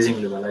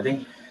amazingly well. I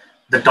think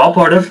the top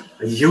order,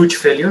 a huge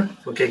failure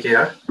for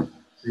KKR.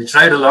 They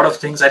tried a lot of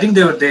things. I think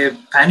they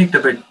panicked a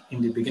bit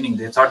in the beginning.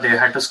 They thought they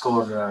had to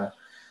score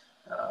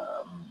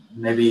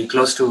maybe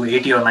close to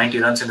 80 or 90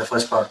 runs in the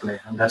first power play,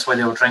 and that's why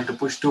they were trying to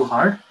push too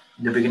hard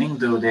in the beginning.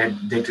 Though they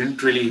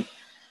didn't really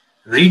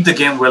read the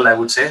game well, I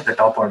would say, the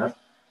top order,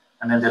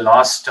 and then they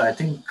lost. I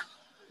think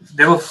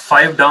they were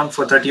 5 down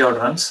for 30 odd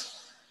runs,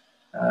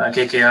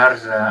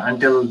 KKR,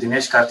 until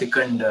Dinesh Karthik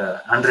and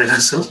Andre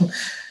Russell.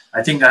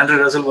 I think Andre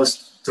Russell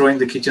was throwing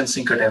the kitchen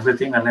sink at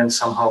everything, and then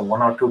somehow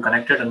 1 or 2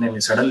 connected, and then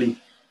he suddenly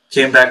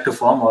came back to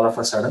form all of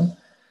a sudden.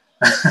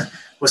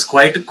 Was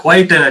quite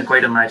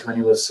a match when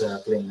he was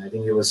playing. I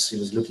think he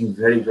was looking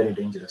very, very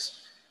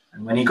dangerous.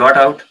 And when he got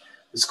out,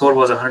 the score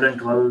was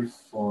 112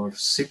 for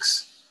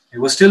 6. It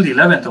was still the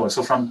 11th over.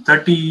 So from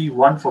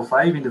 31 for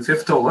 5 in the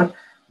 5th over,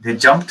 they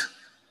jumped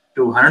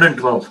to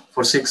 112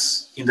 for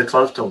 6 in the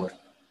 12th over.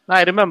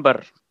 I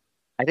remember,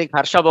 I think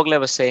Harsha Bogle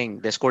was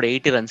saying they scored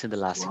 80 runs in the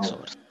last 6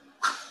 overs.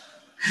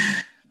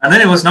 And then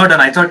it was not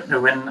done. I thought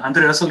when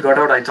Andre Russell got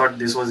out, I thought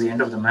this was the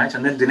end of the match.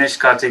 And then Dinesh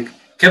Karthik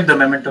kept the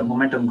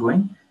momentum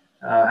going.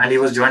 And he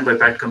was joined by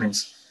Pat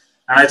Cummins.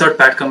 And I thought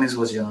Pat Cummins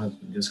was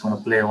just going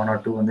to play 1 or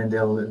 2, and then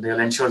they'll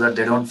ensure that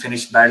they don't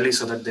finish badly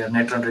so that their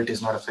net run rate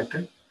is not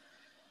affected.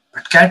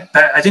 But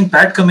I think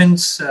Pat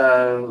Cummins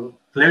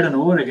played an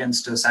over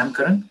against Sam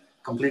Curran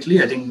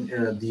completely. I think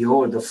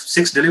the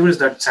 6 deliveries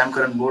that Sam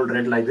Curran bowled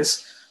read like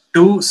this: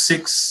 2,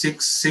 6,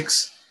 6,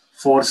 6,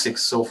 4,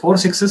 6. So 4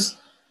 sixes,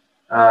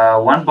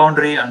 1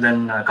 boundary, and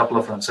then a couple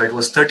of runs. So it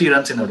was 30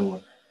 runs in that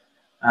over.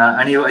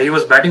 And he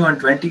was batting on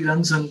 20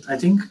 runs, and I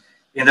think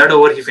in that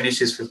over he finished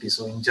his 50.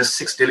 So in just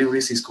 6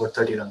 deliveries, he scored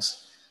 30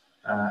 runs.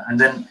 And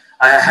then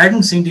I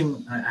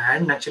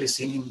hadn't actually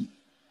seen him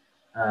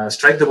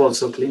strike the ball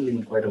so cleanly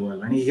in quite a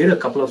while. And he hit a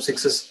couple of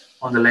sixes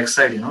on the leg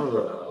side,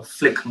 a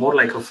flick, more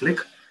like a flick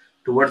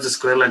towards the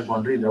square leg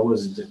boundary.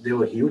 They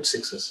were huge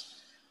sixes.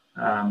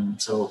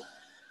 So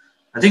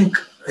I think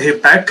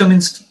Pat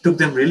Cummins took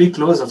them really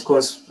close. Of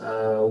course,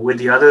 with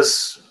the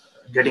others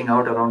getting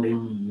out around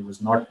him,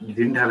 he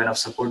didn't have enough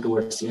support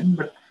towards the end,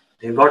 but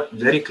they got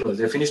very close.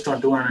 They finished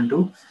on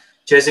 202,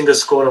 chasing a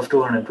score of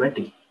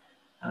 220.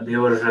 They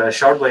were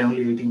short by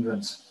only 18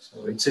 runs.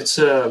 So it's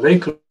a very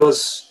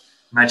close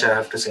match, I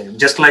have to say.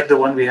 Just like the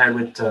one we had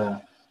with,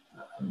 I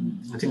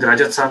think,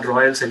 Rajasthan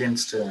Royals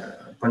against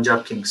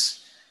Punjab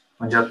Kings.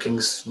 Punjab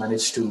Kings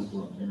managed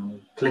to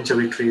clinch a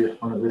victory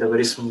with a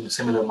very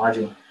similar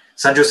margin.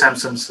 Sanju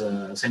Samson's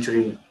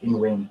century in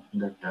vain in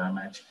that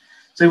match.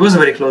 So it was a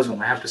very close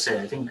one, I have to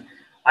say. I think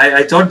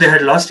I thought they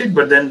had lost it,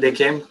 but then they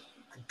came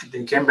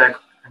back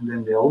and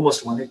then they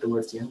almost won it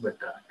towards the end, but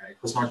it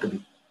was not to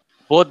be.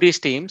 Both these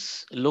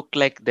teams look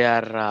like they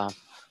are,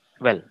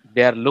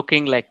 they are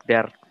looking like they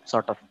are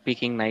sort of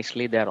peaking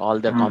nicely. They are all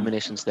their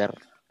combinations. They're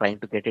trying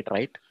to get it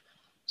right.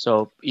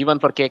 So even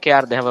for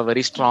KKR, they have a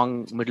very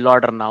strong middle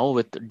order now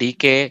with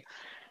DK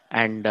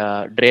and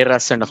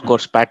Dreras and of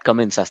course Pat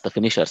Cummins as the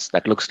finishers.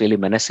 That looks really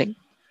menacing,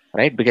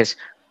 right? Because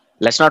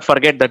let's not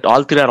forget that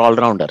all 3 are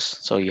all-rounders.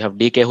 So you have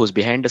DK who's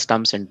behind the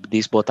stumps and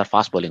these both are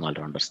fast bowling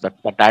all-rounders. That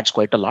adds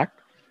quite a lot,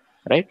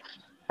 right?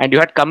 And you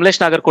had Kamlesh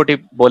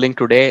Nagarkoti bowling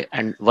today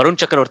and Varun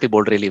Chakravarti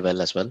bowled really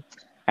well as well.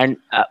 And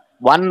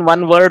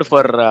one word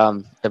for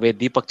the way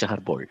Deepak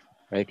Chahar bowled,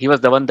 right? He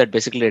was the one that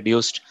basically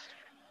reduced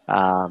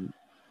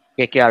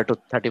KKR to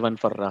 31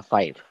 for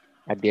 5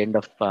 at the end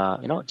of,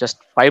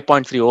 just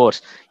 5.3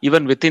 overs.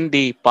 Even within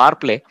the power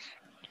play,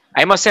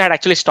 I must say I had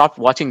actually stopped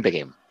watching the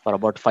game for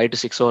about 5 to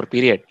 6 over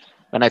period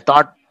when I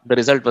thought the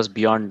result was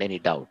beyond any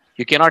doubt.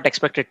 You cannot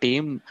expect a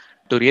team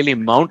to really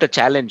mount a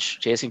challenge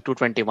chasing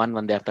 221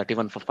 when they are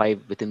 31 for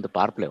 5 within the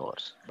power play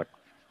overs. But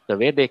the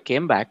way they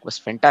came back was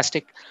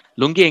fantastic.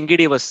 Lungi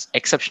Ngidi was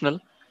exceptional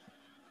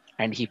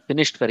and he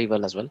finished very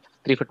well as well.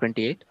 3 for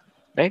 28,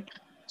 right?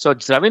 So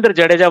Ravindra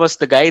Jadeja was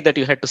the guy that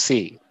you had to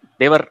see.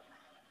 They were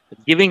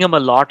giving him a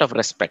lot of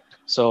respect.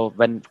 So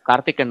when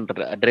Karthik and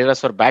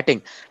Dreras were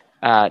batting,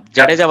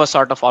 Jadeja was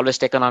sort of always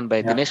taken on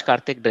by Dinesh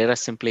Karthik. Dreras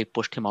simply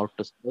pushed him out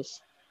to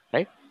space,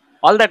 right?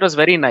 all that was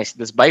very nice.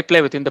 This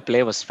byplay within the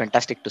play was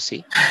fantastic to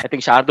see. I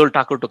think Shardul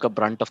Thakur took a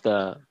brunt of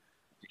the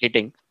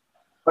hitting.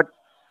 But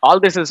all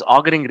this is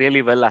auguring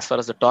really well as far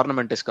as the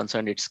tournament is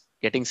concerned. It's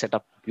getting set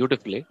up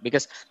beautifully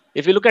because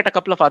if you look at a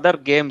couple of other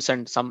games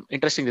and some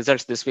interesting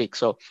results this week.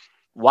 So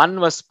one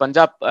was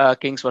Punjab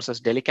Kings versus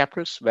Delhi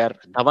Capitals, where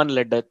Dhawan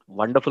led a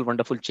wonderful,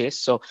 wonderful chase.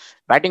 So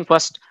batting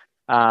first,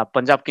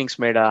 Punjab Kings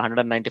made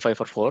 195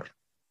 for 4,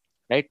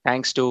 right?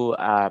 Thanks to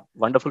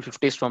wonderful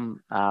 50s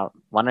from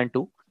 1 and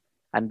 2.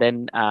 And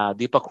then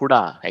Deepak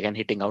Huda again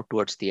hitting out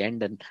towards the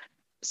end. And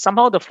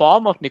somehow the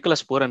form of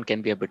Nicholas Puran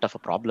can be a bit of a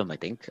problem, I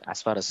think,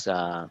 as far as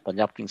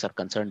Punjab Kings are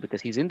concerned,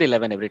 because he's in the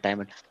 11 every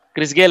time. And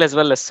Chris Gayle as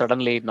well is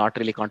suddenly not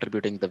really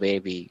contributing the way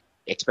we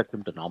expect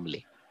him to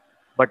normally.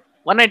 But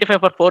 195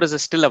 for 4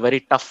 is still a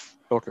very tough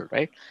total,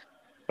 right?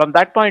 From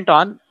that point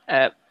on,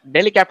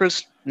 Delhi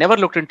Capitals never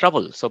looked in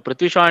trouble. So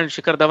Prithvi Shaw and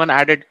Shikhar Dhawan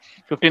added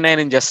 59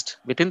 in just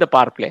within the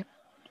power play.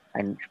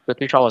 And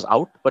Prithvi Shaw was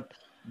out, but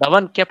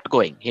Dhawan kept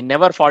going. He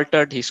never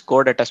faltered. He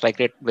scored at a strike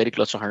rate very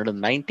close to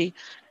 190.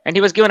 And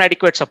he was given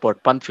adequate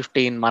support. Pant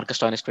 15, Marcus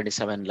Stoinis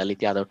 27, Lalit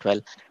Yadav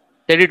 12.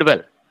 They did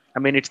well. I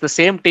mean, it's the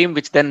same team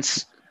which then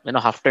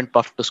huffed and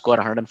puffed to score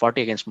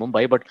 140 against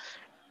Mumbai. But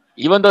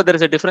even though there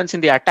is a difference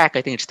in the attack,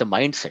 I think it's the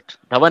mindset.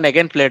 Dhawan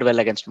again played well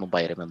against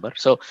Mumbai, remember?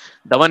 So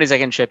Dhawan is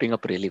again shaping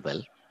up really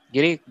well.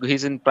 Giri,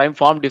 he's in prime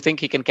form. Do you think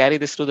he can carry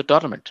this through the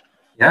tournament?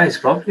 Yeah, he's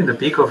probably in the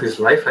peak of his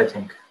life, I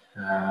think.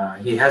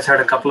 He has had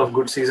a couple of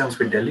good seasons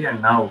with Delhi,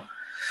 and now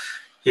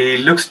he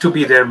looks to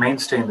be their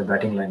mainstay in the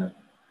batting lineup.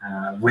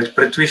 With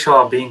Prithvi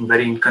Shaw being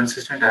very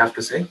inconsistent, I have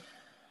to say.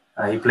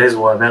 He plays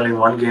well in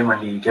one game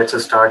and he gets a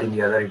start in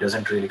the other. He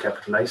doesn't really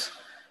capitalize.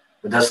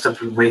 But that's the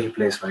way he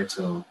plays, right?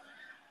 So,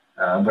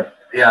 but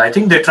yeah, I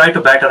think they try to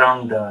bat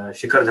around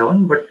Shikhar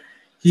Dhawan, but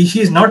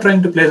he's not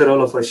trying to play the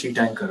role of a sheet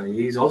anchor.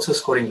 He's also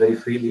scoring very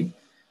freely.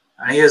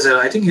 And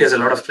I think he has a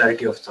lot of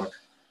clarity of thought,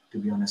 to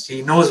be honest.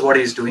 He knows what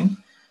he's doing.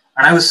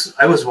 And I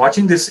was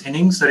watching this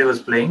innings that he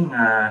was playing.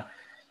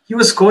 He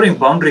was scoring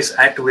boundaries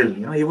at will.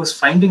 He was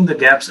finding the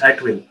gaps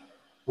at will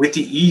with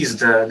the ease.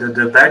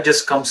 The bat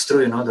just comes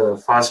through.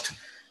 The fast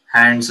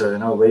hands.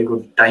 Very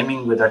good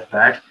timing with that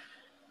bat,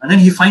 and then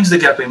he finds the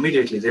gap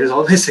immediately. There is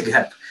always a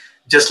gap.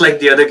 Just like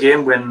the other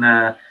game when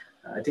I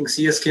think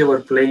CSK were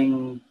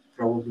playing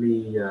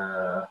probably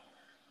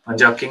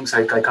Punjab Kings.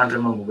 I can't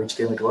remember which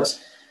game it was.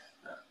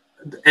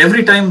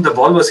 Every time the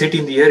ball was hit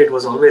in the air, it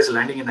was always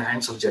landing in the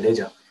hands of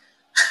Jadeja.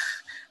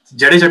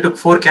 Jadeja took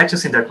 4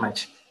 catches in that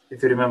match,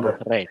 if you remember.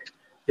 Right.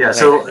 Yeah, right,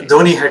 so right.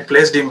 Dhoni had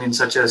placed him in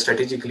such a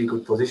strategically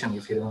good position,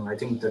 if you remember. I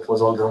think that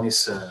was all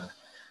Dhoni's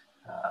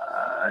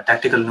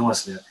tactical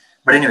nuance there.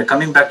 But anyway,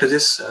 coming back to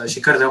this,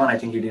 Shikhar Dhawan, I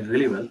think he did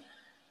really well.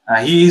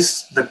 He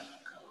is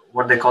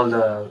what they call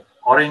the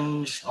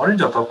orange or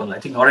purple, I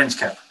think orange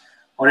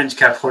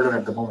cap holder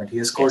at the moment. He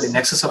has scored in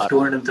excess of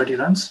 230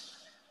 runs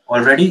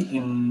already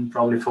in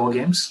probably 4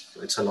 games.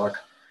 So it's a lot.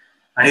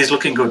 And he's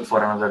looking good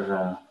for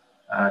another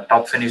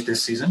top finish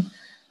this season.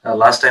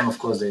 Last time, of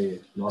course, they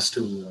lost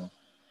to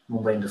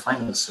Mumbai in the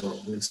finals. So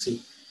we'll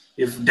see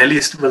if Delhi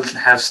will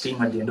have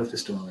steam at the end of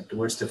this tournament,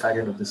 towards the fag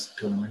end of this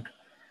tournament.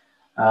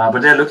 But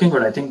they're looking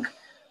good. I think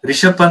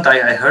Rishabh Pant,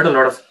 I heard a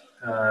lot of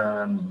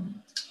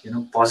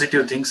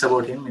positive things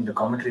about him in the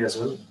commentary as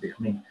well.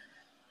 I mean,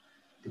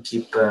 they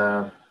keep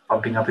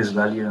pumping up his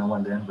value now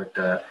and then.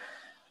 But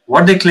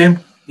what they claim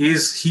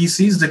is he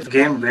sees the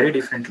game very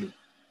differently.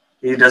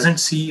 He doesn't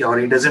see or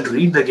he doesn't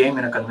read the game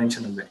in a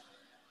conventional way.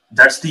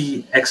 That's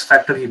the X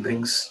factor he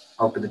brings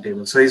out to the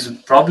table. So he's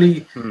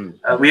probably,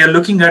 we are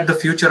looking at the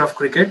future of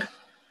cricket,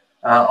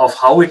 of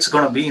how it's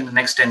going to be in the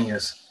next 10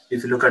 years.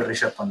 If you look at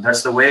Rishabh Pant,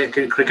 that's the way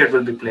cricket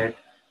will be played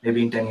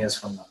maybe in 10 years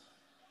from now,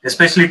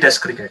 especially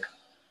Test cricket.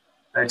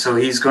 Right? So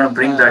he's going to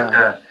bring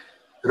that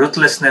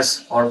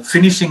ruthlessness or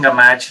finishing a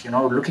match,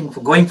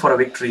 going for a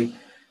victory.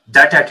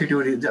 That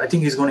attitude, I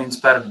think he's going to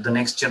inspire the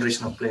next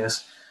generation of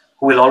players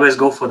who will always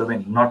go for the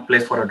win, not play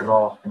for a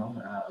draw,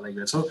 like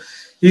that. So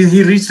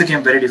he reads the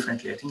game very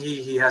differently. I think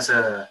he has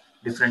a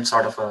different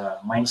sort of a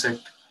mindset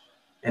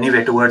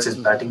anyway towards his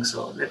batting.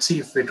 So let's see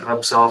if it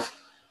rubs off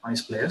on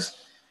his players.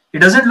 He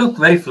doesn't look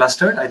very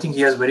flustered. I think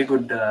he has very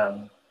good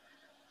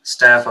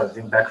staff. I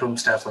think backroom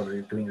staff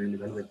are doing really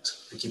well with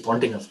Ricky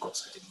Ponting, of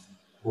course. I think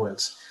who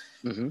else?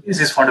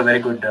 He's found a very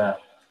good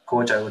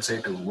coach, I would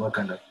say, to work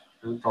under.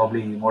 Will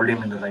probably mold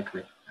him in the right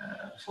way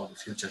for the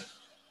future.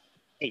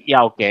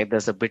 Yeah, okay.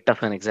 There's a bit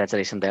of an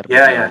exaggeration there.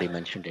 Yeah, I already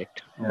mentioned it,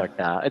 but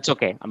it's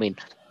okay. I mean,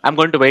 I'm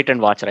going to wait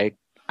and watch. Right,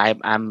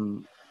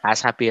 I'm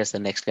as happy as the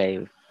next guy.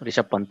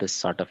 Rishabh Pant is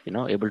sort of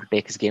able to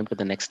take his game to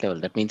the next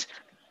level. That means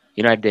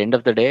at the end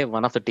of the day,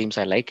 one of the teams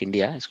I like,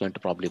 India, is going to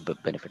probably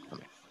benefit from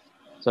it.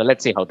 So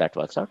let's see how that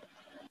works out.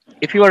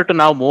 If you were to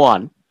now move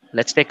on,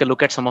 let's take a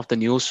look at some of the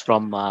news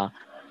from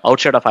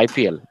outside of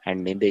IPL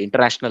and in the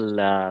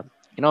international,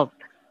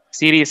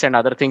 series and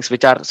other things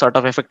which are sort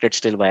of affected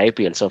still by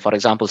IPL. So, for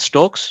example,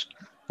 Stokes,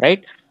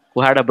 right,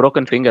 who had a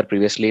broken finger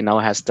previously, now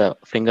has the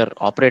finger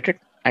operated,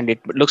 and it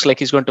looks like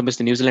he's going to miss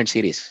the New Zealand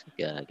series.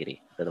 Yeah,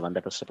 Giri, the one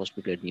that was supposed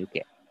to be played in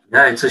UK.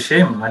 Yeah, it's a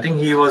shame. I think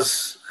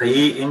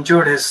he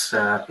injured his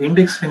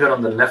index finger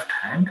on the left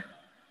hand,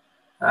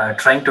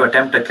 trying to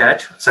attempt a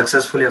catch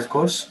successfully, of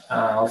course,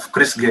 of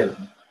Chris Gale.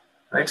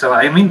 Right. So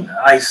I mean,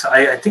 I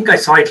think I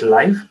saw it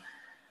live.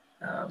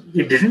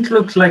 It didn't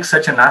look like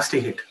such a nasty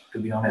hit, to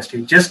be honest.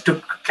 He just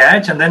took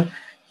catch and then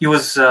he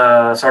was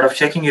sort of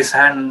shaking his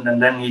hand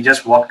and then he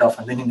just walked off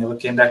and then he never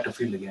came back to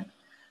field again.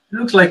 It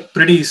looks like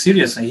pretty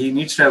serious. He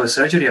needs to have a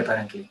surgery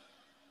apparently.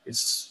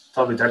 It's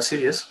probably that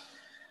serious.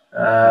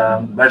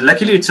 But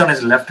luckily it's on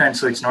his left hand,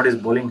 so it's not his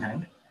bowling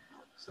hand.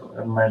 So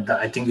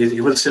I think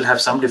he will still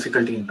have some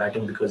difficulty in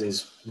batting because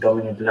he's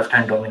left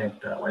hand dominant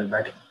while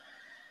batting.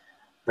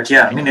 But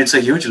yeah, I mean, it's a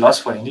huge loss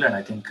for England.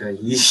 I think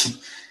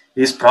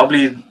he's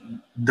probably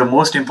the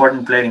most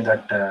important player in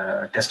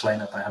that test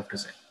lineup, I have to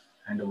say,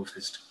 hand over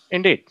fist.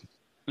 Indeed.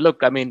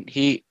 Look, I mean,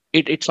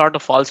 it sort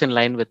of falls in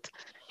line with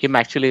him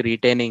actually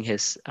retaining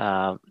his,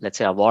 let's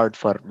say, award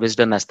for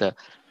Wisden as the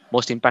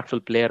most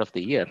impactful player of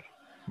the year,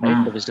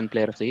 right? The Wisden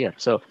player of the year.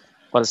 So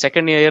for the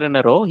second year in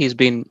a row, he's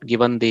been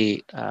given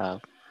the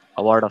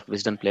award of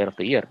Wisden player of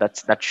the year.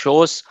 That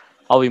shows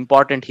how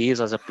important he is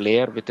as a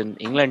player within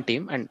England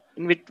team and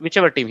in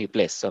whichever team he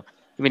plays. So,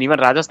 I mean, even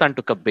Rajasthan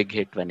took a big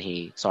hit when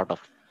he sort of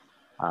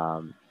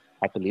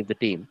had to leave the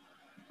team.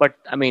 But,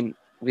 I mean,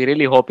 we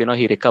really hope,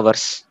 he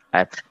recovers.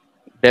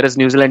 There is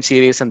New Zealand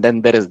series and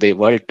then there is the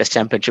World Test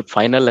Championship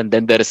final and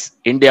then there is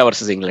India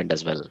versus England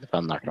as well, if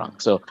I'm not wrong.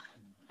 So,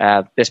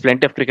 there's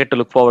plenty of cricket to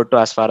look forward to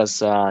as far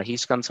as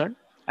he's concerned.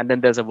 And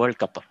then there's a World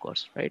Cup, of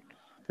course, right?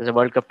 There's a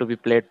World Cup to be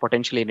played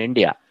potentially in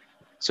India.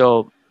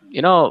 So,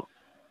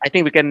 I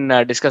think we can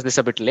discuss this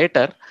a bit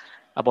later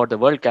about the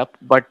World Cup.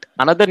 But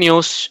another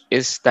news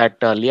is that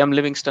Liam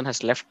Livingstone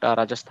has left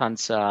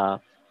Rajasthan's,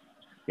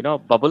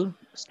 bubble,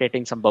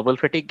 stating some bubble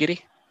fatigue.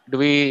 Giri, do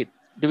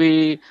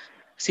we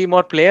see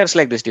more players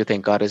like this? Do you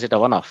think, or is it a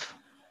one-off?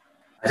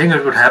 I think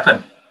it would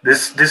happen.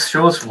 This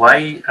shows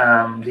why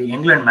the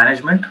England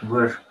management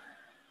were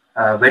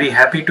very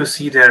happy to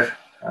see their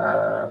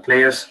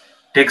players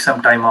take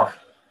some time off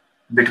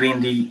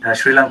between the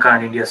Sri Lanka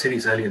and India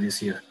series earlier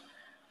this year.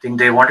 I think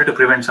they wanted to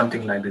prevent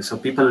something like this. So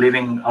people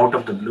leaving out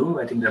of the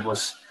blue, I think that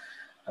was,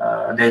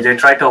 they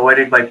tried to avoid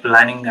it by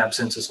planning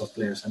absences of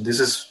players. And this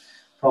is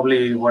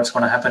probably what's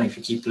going to happen if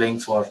you keep playing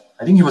for,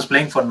 I think he was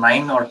playing for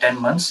 9 or 10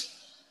 months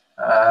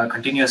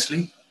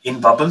continuously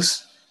in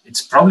bubbles.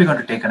 It's probably going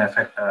to take an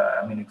effect.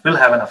 It will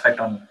have an effect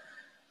on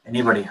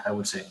anybody, I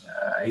would say.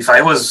 If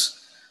I was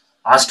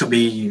asked to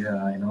be,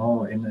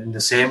 in the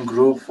same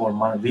group for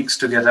weeks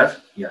together,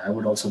 I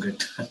would also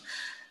get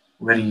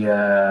very,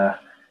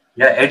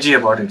 edgy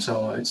about it.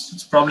 So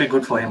it's probably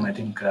good for him. I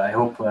think. I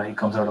hope he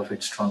comes out of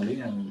it strongly,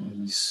 and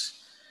he's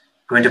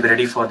going to be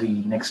ready for the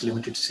next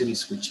limited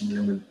series, which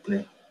England will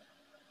play.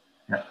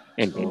 Yeah.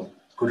 Indeed. So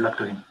good luck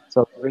to him.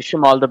 So wish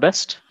him all the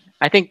best.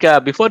 I think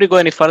before we go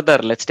any further,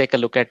 let's take a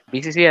look at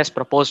BCCI has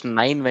proposed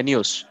 9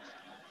 venues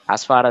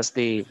as far as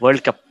the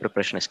World Cup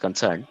preparation is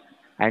concerned.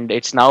 And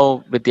it's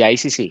now with the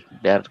ICC.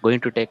 They're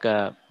going to take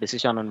a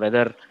decision on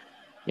whether,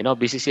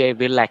 BCCI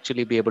will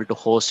actually be able to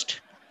host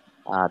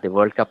the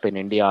World Cup in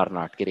India or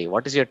not. Giri,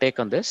 what is your take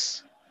on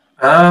this?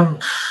 I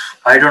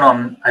don't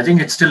know. I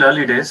think it's still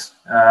early days.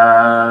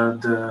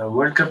 The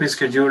World Cup is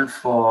scheduled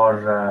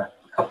for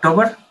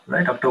October,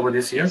 right? October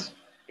this year.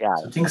 Yeah.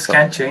 So things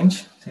can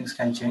change. I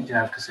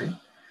have to say.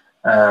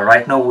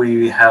 Right now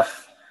we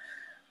have,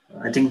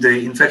 I think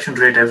the infection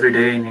rate every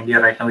day in India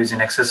right now is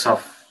in excess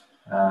of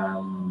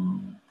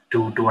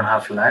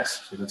 2.5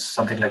 lakhs. So that's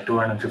something like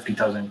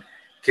 250,000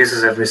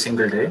 cases every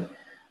single day.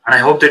 And I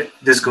hope that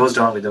this goes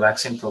down with the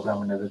vaccine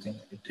program and everything.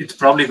 It's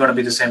probably going to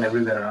be the same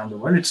everywhere around the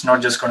world. It's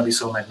not just going to be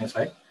so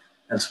magnified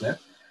elsewhere.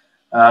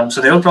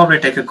 So they will probably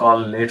take a call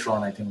later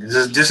on, I think.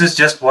 This is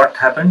just what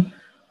happened.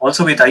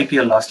 Also with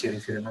IPL last year,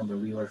 if you remember,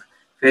 we were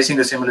facing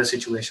a similar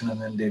situation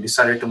and then they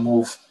decided to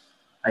move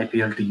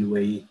IPL to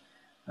UAE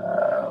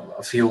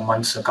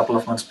a couple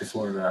of months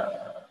before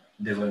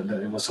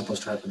it was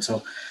supposed to happen.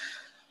 So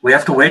we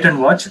have to wait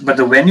and watch. But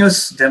the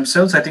venues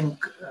themselves, I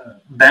think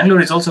Bangalore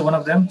is also one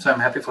of them. So I'm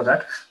happy for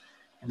that.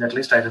 In that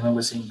list, I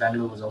remember seeing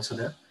Bangalore was also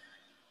there.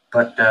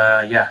 But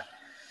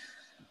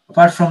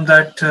apart from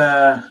that,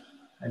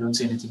 I don't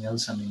see anything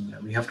else.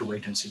 We have to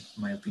wait and see,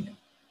 in my opinion.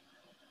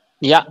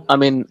 Yeah,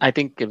 I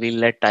think we'll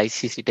let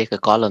ICC take a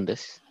call on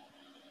this.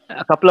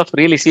 A couple of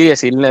really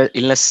serious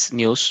illness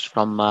news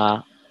from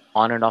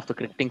on and off the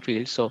cricketing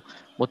field. So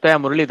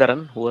Muthaiya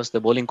Muralidharan, who was the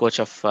bowling coach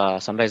of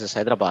Sunrisers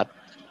Hyderabad,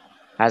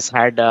 has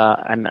had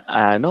an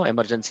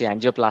emergency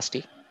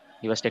angioplasty.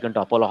 He was taken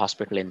to Apollo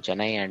Hospital in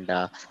Chennai, and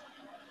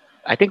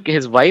I think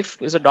his wife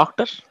is a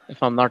doctor,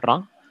 if I'm not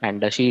wrong,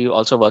 and she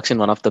also works in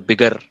one of the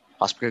bigger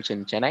hospitals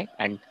in Chennai.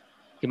 And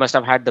he must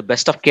have had the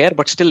best of care,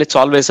 but still, it's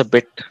always a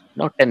bit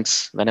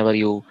tense whenever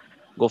you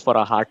go for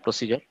a heart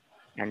procedure.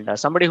 And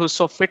somebody who's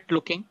so fit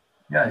looking.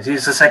 Yeah,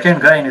 he's the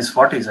second guy in his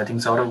 40s. I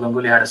think Saurav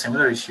Ganguly had a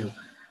similar issue.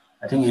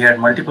 I think he had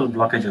multiple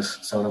blockages,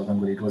 Saurav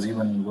Ganguly. It was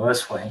even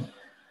worse for him.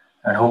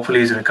 And hopefully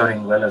he's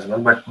recovering well as well.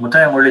 But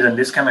Muthaiya Muralidharan,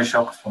 this came as a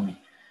shock for me.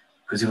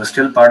 because he was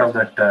still part of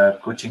that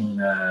coaching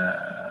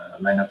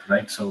lineup,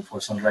 right? So for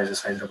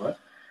Sunrisers Hyderabad,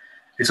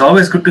 it's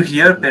always good to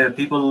hear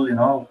people,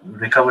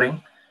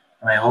 recovering,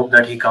 and I hope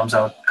that he comes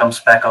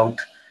back out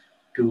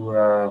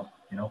to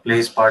play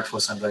his part for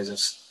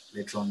Sunrisers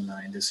later on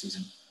in this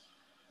season.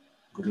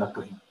 Good luck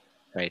to him.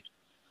 Right.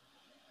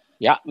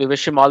 Yeah, we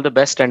wish him all the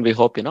best, and we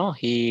hope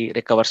he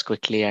recovers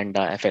quickly and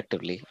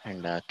effectively,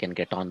 and can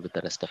get on with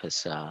the rest of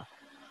his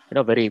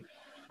very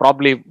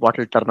probably what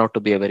will turn out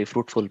to be a very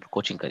fruitful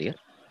coaching career.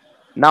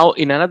 Now,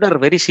 in another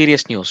very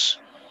serious news,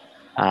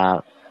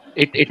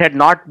 it had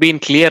not been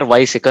clear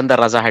why Sikandar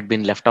Raza had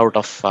been left out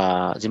of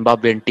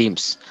Zimbabwean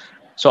teams.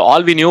 So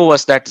all we knew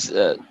was that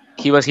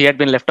he had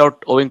been left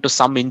out owing to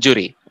some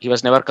injury. He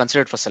was never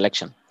considered for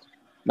selection.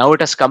 Now it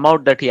has come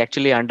out that he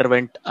actually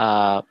underwent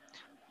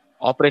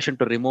operation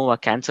to remove a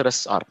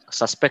cancerous or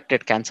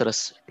suspected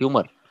cancerous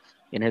tumor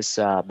in his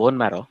bone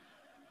marrow.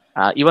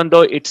 Even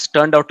though it's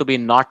turned out to be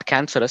not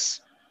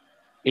cancerous,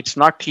 it's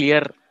not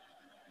clear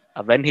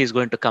when he's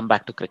going to come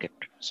back to cricket.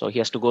 So he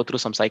has to go through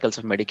some cycles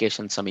of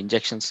medication, some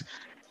injections,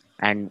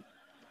 and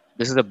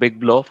this is a big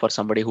blow for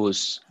somebody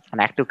who's an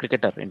active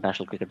cricketer,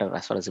 international cricketer,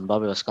 as far as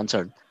Zimbabwe was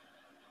concerned.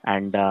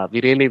 And we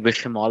really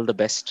wish him all the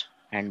best,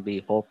 and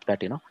we hope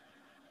that at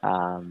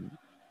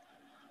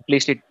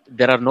least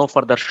there are no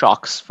further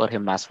shocks for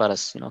him as far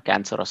as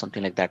cancer or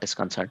something like that is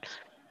concerned.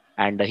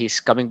 And he's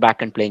coming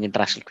back and playing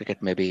international cricket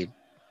maybe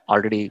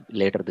already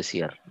later this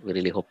year. We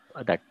really hope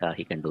that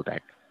he can do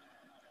that.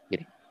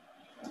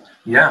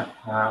 Yeah,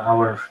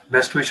 our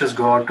best wishes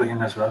go out to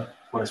him as well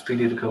for a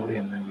speedy recovery,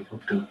 and then we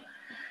hope to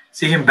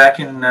see him back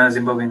in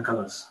Zimbabwean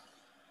colours.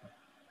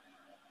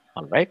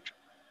 All right.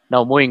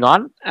 Now moving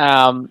on.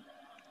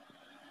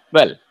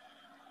 Well,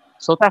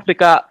 South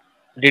Africa.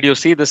 Did you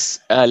see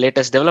this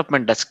latest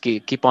development that's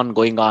keep on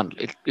going on?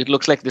 It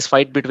looks like this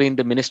fight between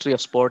the Ministry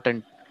of Sport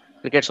and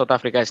Cricket South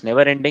Africa is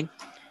never ending.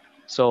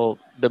 So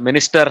the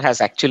minister has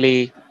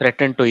actually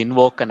threatened to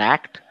invoke an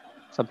act,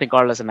 something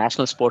called as a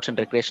National Sports and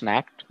Recreation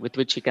Act, with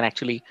which he can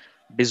actually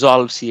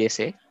dissolve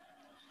CSA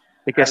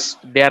because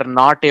they are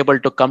not able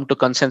to come to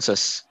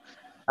consensus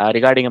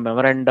regarding a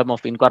memorandum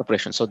of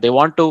incorporation. So they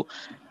want to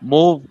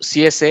move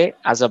CSA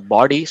as a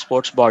body,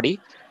 sports body,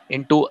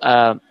 into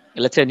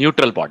let's say a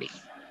neutral body,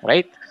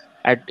 right?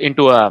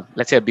 Into a,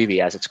 let's say a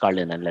BV as it's called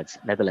in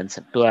Netherlands,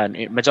 to a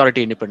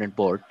majority independent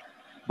board.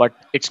 But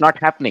it's not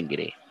happening,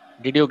 Giri.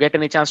 Did you get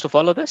any chance to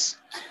follow this?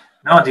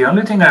 No, the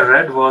only thing I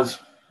read was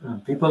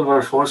people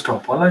were forced to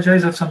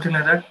apologize or something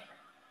like that.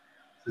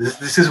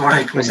 This is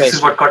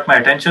what caught my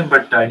attention,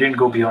 but I didn't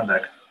go beyond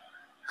that.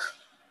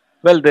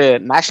 Well, the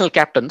national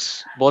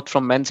captains, both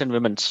from men's and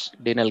women's,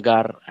 Dean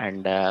Elgar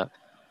and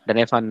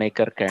Danef van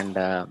Niekerk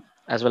and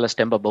as well as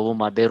Temba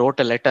Bavuma, they wrote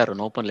an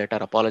open letter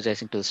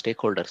apologizing to the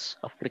stakeholders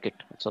of cricket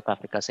in South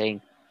Africa,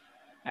 saying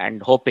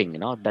and hoping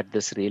that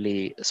this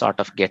really sort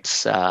of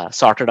gets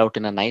sorted out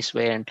in a nice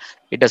way and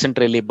it doesn't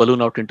really balloon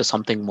out into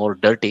something more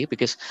dirty.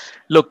 Because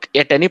look,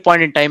 at any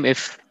point in time,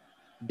 if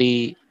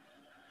the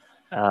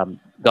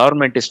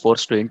government is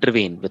forced to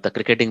intervene with the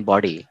cricketing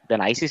body, then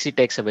ICC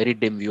takes a very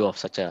dim view of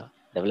such a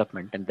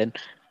development, and then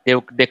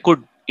they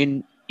could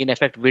in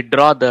effect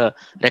withdraw the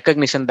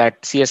recognition that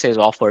CSA is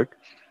offered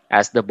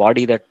as the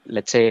body that,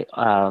 let's say,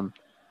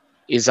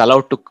 is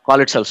allowed to call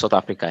itself South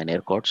Africa in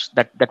air quotes.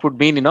 That would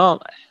mean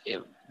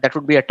that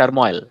would be a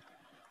turmoil.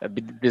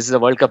 This is a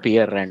World Cup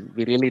year, and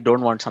we really don't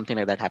want something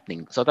like that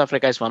happening. South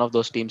Africa is one of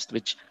those teams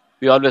which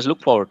we always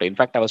look forward to. In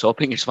fact, I was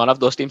hoping it's one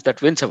of those teams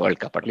that wins a World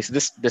Cup, at least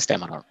this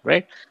time around,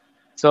 right?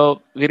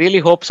 So we really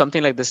hope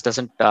something like this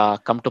doesn't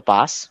come to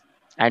pass,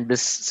 and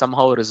this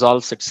somehow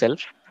resolves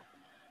itself.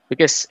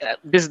 Because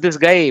this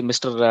guy,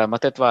 Mr.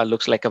 Matetwa,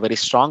 looks like a very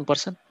strong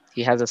person.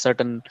 He has a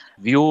certain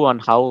view on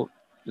how,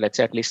 let's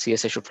say, at least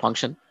CSA should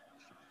function.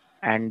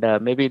 And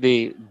maybe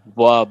the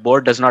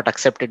board does not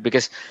accept it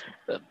because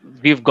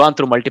we've gone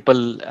through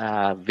multiple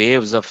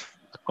waves of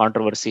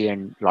controversy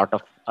and a lot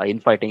of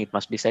infighting, it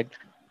must be said.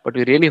 But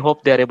we really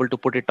hope they are able to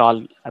put it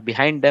all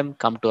behind them,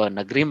 come to an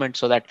agreement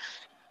so that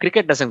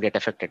cricket doesn't get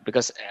affected.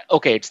 Because,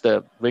 okay, it's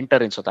the winter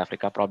in South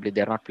Africa. Probably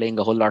they're not playing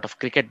a whole lot of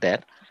cricket there.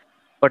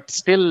 But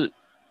still,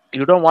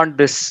 you don't want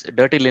this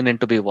dirty linen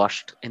to be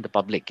washed in the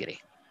public, Giri.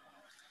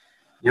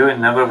 You will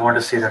never want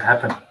to see that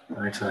happen,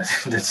 right? So I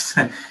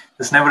think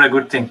that's never a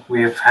good thing.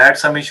 We have had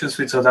some issues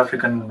with South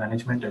African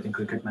management, I think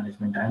cricket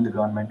management and the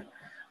government.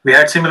 We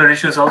had similar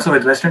issues also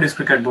with West Indies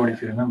Cricket Board,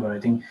 if you remember. I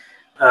think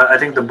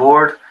the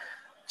board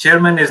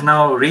chairman is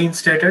now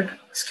reinstated,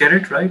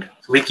 Skerrit, right?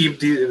 So we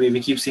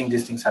keep seeing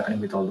these things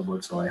happening with all the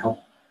boards. So I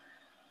hope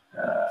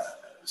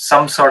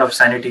some sort of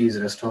sanity is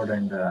restored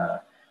and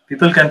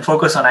people can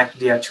focus on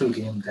the actual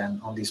game than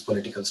on these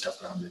political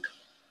stuff around it.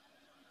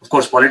 Of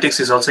course,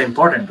 politics is also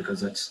important because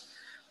that's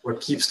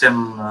what keeps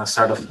them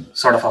sort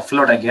of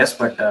afloat, I guess.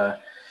 But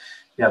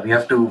yeah, we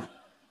have to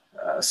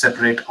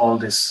separate all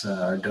this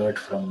dirt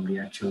from the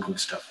actual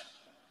good stuff.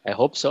 I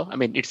hope so. I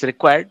mean, it's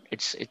required.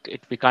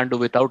 We can't do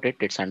without it.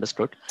 It's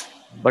understood.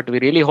 But we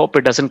really hope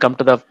it doesn't come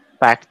to the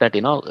fact that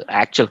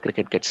actual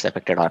cricket gets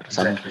affected or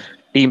some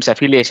team's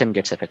affiliation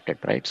gets affected,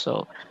 right?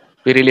 So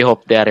we really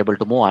hope they are able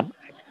to move on.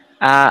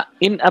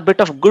 In a bit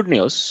of good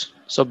news,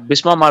 so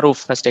Bisma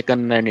Maroof has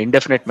taken an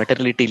indefinite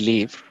maternity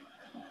leave.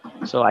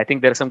 So I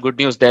think there's some good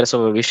news there.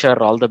 So we wish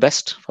her all the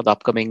best for the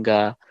upcoming,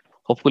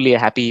 hopefully a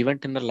happy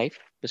event in her life,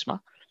 Bisma.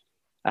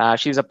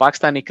 She's a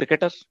Pakistani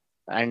cricketer,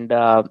 and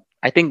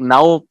I think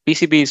now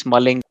PCB is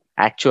mulling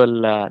actual,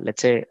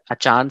 let's say, a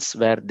chance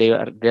where they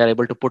are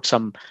able to put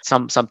some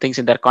things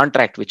in their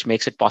contract which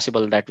makes it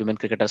possible that women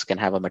cricketers can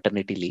have a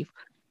maternity leave.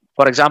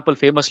 For example,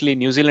 famously,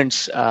 New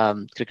Zealand's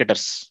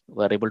cricketers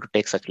were able to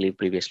take such leave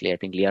previously. I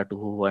think Leah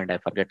Tuhu and I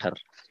forget her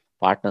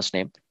partner's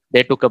name.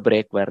 They took a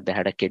break where they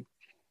had a kid,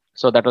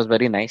 so that was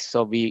very nice.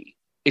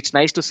 It's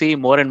nice to see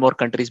more and more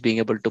countries being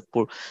able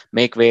to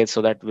make ways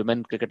so that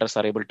women cricketers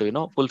are able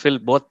to fulfill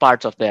both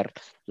parts of their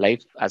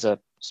life as a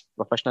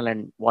professional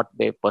and what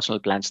their personal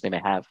plans they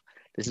may have.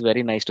 This is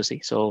very nice to see.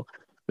 So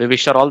we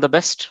wish her all the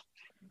best.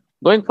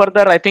 Going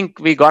further, I think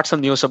we got some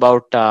news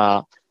about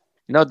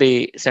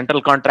the central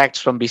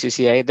contracts from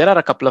BCCI. There are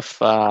a couple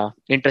of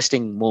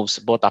interesting moves,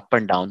 both up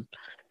and down.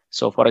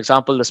 So, for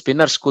example, the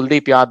spinners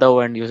Kuldeep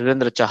Yadav and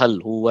Yuzvendra Chahal,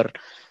 who were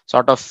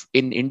sort of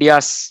in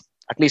India's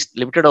at least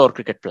limited over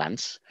cricket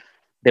plans,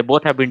 they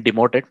both have been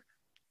demoted,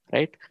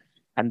 right?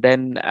 And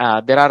then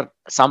there are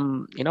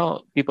some,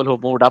 people who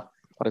moved up.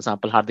 For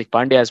example, Hardik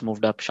Pandya has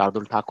moved up,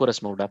 Shardul Thakur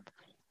has moved up,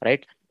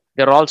 right?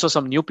 There are also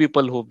some new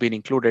people who've been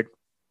included,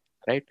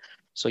 right?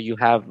 So you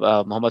have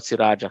Mohammad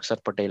Siraj,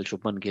 Akshar Patel,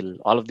 Shubman Gill.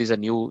 All of these are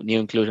new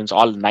inclusions,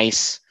 all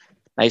nice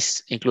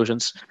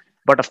inclusions.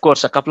 But of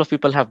course, a couple of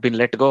people have been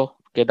let go.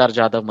 Kedar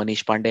Jadhav,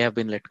 Manish Pandey have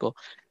been let go.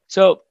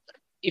 So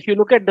if you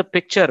look at the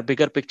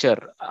bigger picture,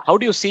 how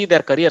do you see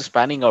their careers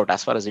panning out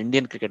as far as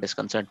Indian cricket is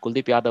concerned?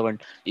 Kuldeep Yadav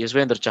and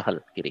Yuzvendra Chahal,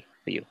 Giri,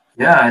 for you.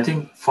 Yeah, I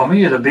think for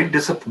me, the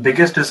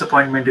biggest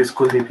disappointment is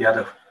Kuldeep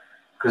Yadav.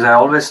 Because I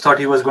always thought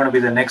he was going to be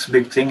the next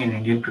big thing in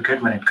Indian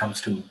cricket when it comes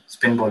to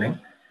spin bowling.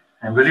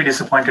 I'm really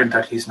disappointed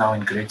that he's now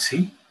in grade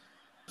C.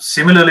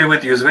 Similarly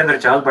with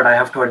Yuzvendra Chahal, but I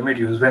have to admit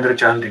Yuzvendra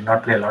Chahal did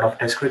not play a lot of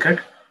test cricket.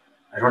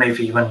 I don't know if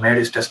he even made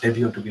his test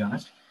debut, to be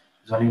honest.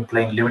 He's only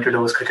playing limited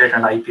overs cricket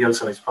and IPL,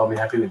 so he's probably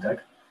happy with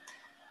that.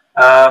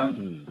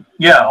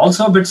 Yeah,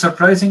 also a bit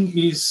surprising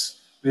is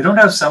we don't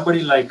have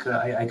somebody like,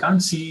 I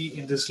can't see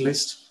in this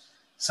list,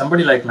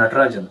 somebody like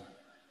Natarajan.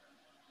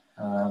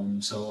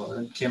 So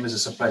it came as a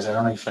surprise. I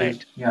don't know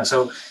if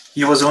so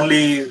he was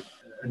only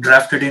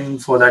drafted in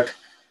for that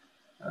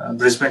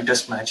Brisbane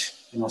Test match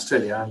in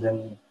Australia, and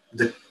then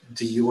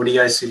the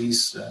ODI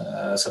series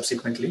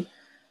subsequently.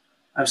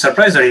 I'm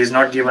surprised that he's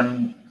not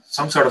given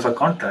some sort of a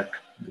contract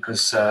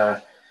because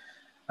I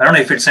don't know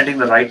if it's sending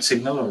the right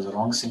signal or the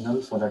wrong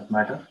signal for that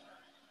matter.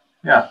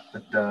 Yeah,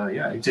 but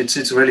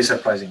it's really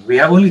surprising. We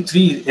have only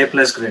 3 A+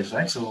 grades,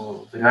 right?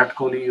 So Virat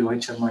Kohli,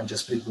 Rohit Sharma, and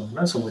Jasprit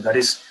Bumrah. So that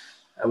is,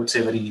 I would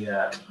say, very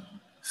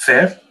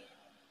fair.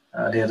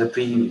 They are the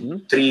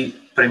 3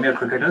 premier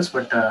cricketers,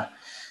 but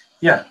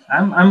yeah,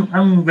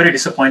 I'm very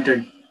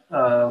disappointed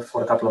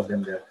for a couple of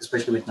them there,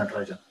 especially with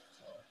Natarajan.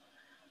 So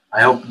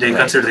I hope they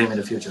consider him in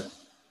the future.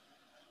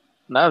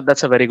 No,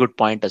 that's a very good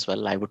point as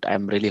well.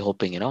 I'm really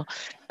hoping,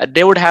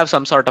 they would have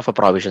some sort of a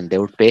provision. They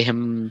would pay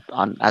him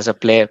on as a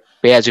pay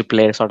as you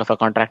play sort of a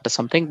contract or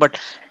something. But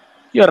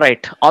you're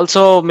right.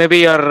 Also, maybe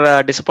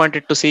you're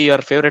disappointed to see your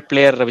favorite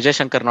player Vijay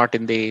Shankar not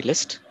in the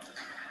list.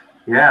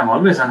 Yeah, I'm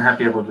always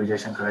unhappy about Vijay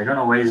Shankar. I don't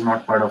know why he's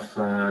not part of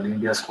the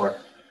India squad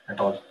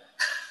at all.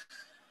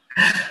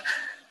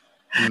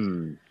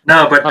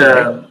 No, but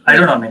I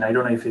don't know. I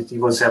don't know if he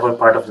was ever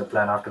part of the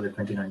plan after the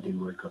 2019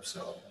 World Cup.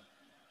 So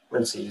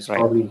we'll see. He's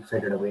probably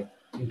faded away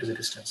into the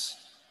distance.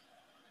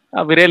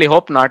 We really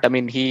hope not.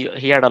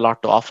 He had a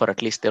lot to offer.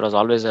 At least there was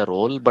always a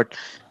role. But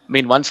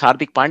once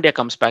Hardik Pandya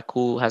comes back,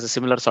 who has a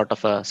similar sort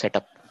of a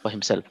setup for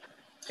himself,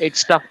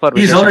 it's tough for.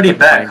 He's already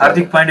back.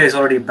 Hardik Pandya is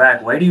already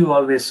back. Why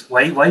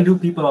do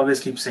people always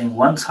keep saying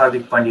once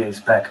Hardik Pandya is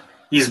back?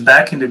 He's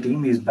back in the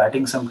team. He's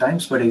batting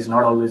sometimes, but he's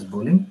not always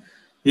bowling.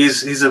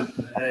 He's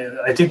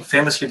I think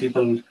famously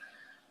people.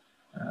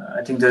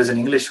 I think there's an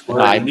English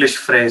word, English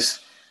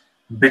phrase,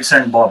 bits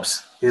and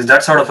bobs. He's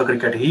that sort of a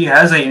cricketer. He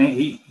has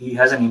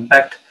an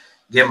impact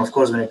game, of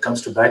course, when it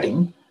comes to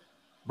batting.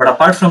 But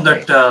apart from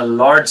that,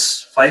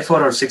 Lord's 5-4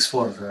 or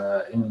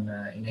 6-4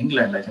 in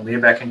England, I think way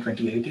back in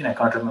 2018, I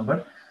can't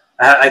remember.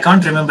 I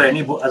can't remember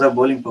any other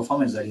bowling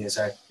performance that he has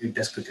had in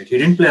Test cricket. He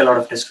didn't play a lot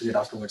of Test cricket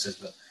afterwards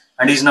as well,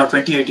 and he's now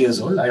 28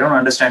 years old. I don't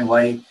understand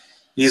why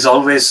he's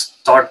always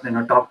talked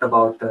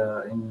about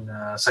in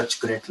such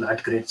great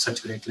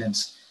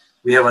lengths.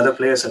 We have other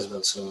players as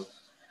well, so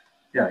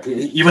yeah.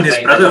 Even his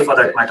brother, for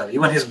that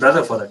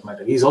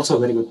matter, he's also a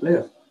very good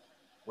player.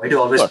 Why do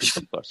you always be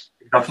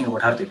talking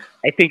about Hardik?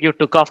 I think you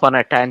took off on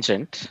a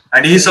tangent.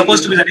 And he's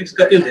supposed to be the next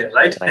Kapil Dev,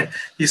 right?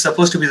 He's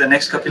supposed to be the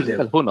next Kapil Dev.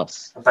 Well, who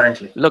knows?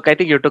 Apparently. Look, I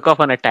think you took off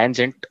on a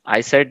tangent.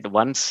 I said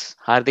once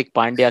Hardik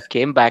Pandya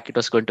came back, it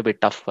was going to be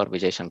tough for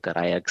Vijay Shankar.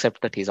 I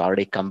accept that he's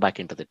already come back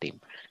into the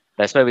team.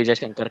 That's why Vijay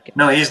Shankar came.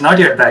 No, he's not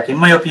yet back. In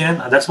my opinion,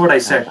 that's what I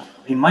said.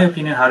 In my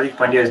opinion, Hardik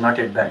Pandya is not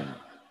yet back.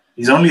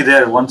 He's only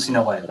there once in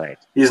a while. Right.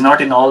 He's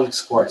not in all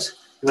squads.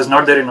 He was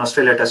not there in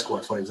Australia Test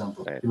squad, for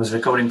example. Right. He was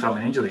recovering from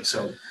an injury,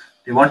 so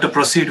they want to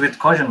proceed with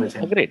caution with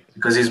him. Agreed.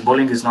 Because his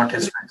bowling is not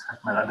his strength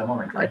at the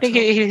moment. Right? I think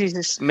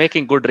he's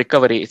making good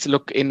recovery. It's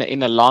look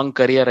in a long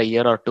career, a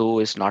year or two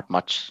is not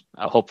much,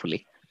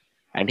 hopefully,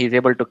 and he's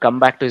able to come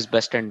back to his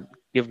best and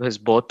give his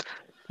both.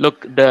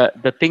 Look,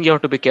 the thing you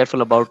have to be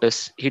careful about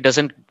is he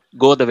doesn't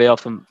go the way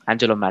of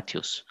Angelo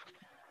Matthews.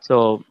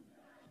 So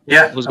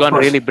who's gone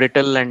really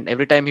brittle, and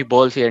every time he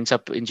bowls, he ends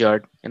up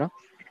injured.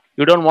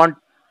 You don't want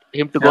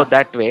him to go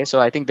that way.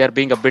 So I think they're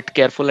being a bit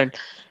careful, and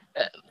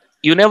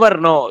you never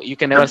know. You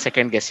can never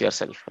second guess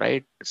yourself,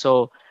 right?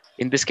 So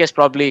in this case,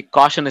 probably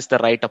caution is the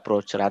right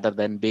approach rather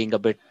than being a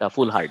bit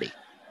foolhardy,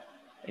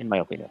 in my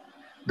opinion.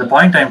 The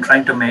point I'm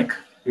trying to make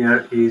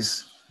here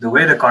is the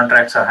way the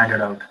contracts are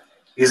handed out.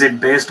 Is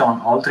it based on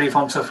all three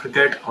forms of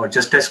cricket, or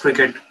just Test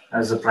cricket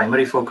as the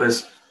primary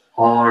focus,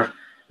 or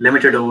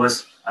limited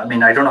overs? I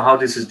mean, I don't know how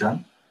this is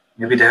done.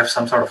 Maybe they have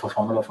some sort of a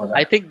formula for that.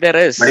 I think there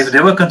is. But if they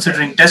were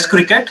considering Test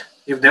cricket,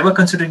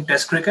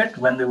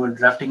 when they were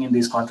drafting in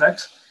these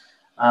contracts,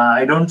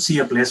 I don't see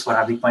a place for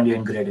Hardik Pandya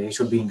in grade A. He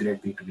should be in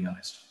grade B, to be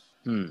honest.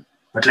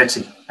 But let's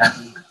see.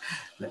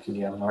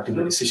 Luckily, I'm not in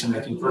the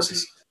decision-making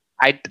process.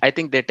 I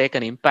think they take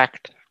an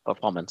impact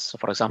performance. So,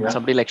 for example,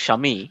 somebody like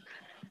Shami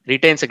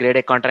retains a grade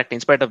A contract in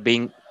spite of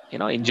being,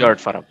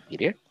 injured for a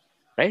period,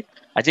 right?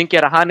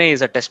 Ajinkya Rahane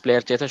is a Test player.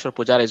 Cheteshwar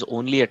Pujara is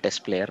only a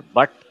Test player,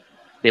 but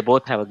they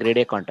both have a grade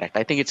A contract.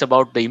 I think it's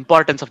about the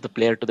importance of the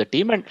player to the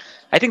team, and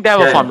I think they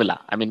have a formula.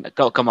 I mean,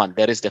 come on,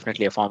 there is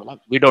definitely a formula.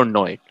 We don't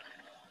know it,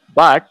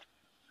 but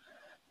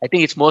I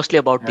think it's mostly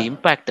about the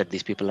impact that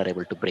these people are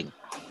able to bring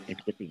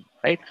into the team,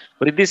 right?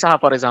 Riddhi Saha,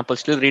 for example,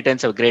 still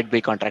retains a grade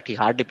B contract. He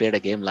hardly played a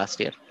game last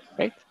year,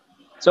 right?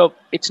 So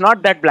it's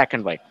not that black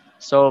and white.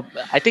 So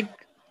I think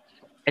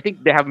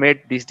they have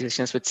made these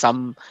decisions with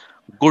some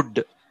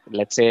good,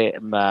 let's say,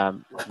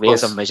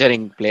 ways of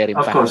measuring player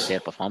impact of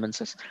their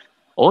performances.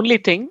 Only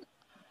thing,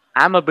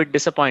 I'm a bit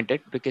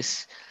disappointed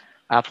because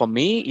for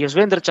me,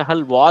 Yuzvendra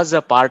Chahal was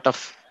a part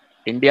of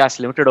India's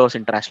limited overs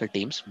international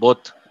teams,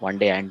 both one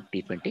day and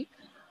T20.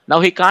 Now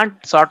he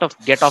can't sort of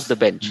get off the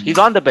bench. He's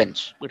on the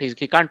bench, but he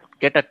can't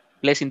get a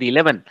place in the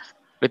 11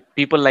 with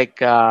people like,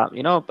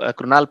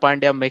 Krunal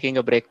Pandya making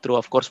a breakthrough.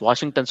 Of course,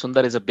 Washington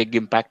Sundar is a big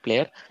impact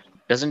player.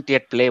 Doesn't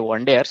yet play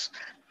one-dayers,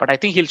 but I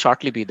think he'll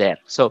shortly be there.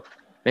 So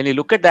when you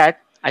look at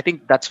that, I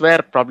think that's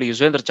where probably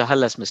Yuzvendra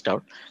Chahal has missed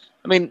out.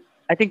 I mean,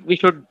 I think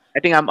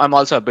I'm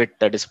also a bit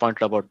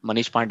disappointed about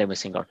Manish Pandey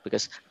missing out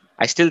because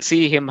I still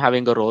see him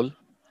having a role,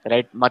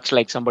 right? Much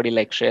like somebody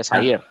like Shreyas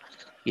Iyer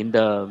in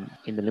the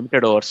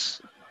limited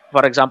overs.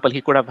 For example,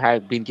 he could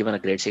have been given a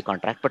grade C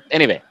contract. But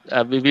anyway,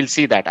 we will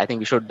see that. I think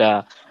we should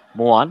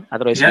move on.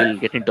 Otherwise, we'll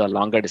get into a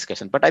longer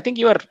discussion. But I think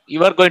you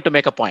are going to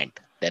make a point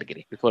there,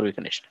 Giri, before we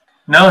finished.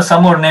 No,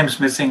 some more names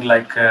missing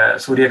like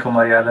Surya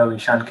Kumar Yadav,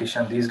 Ishan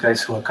Kishan, these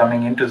guys who are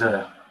coming into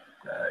the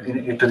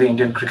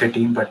Indian cricket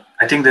team. But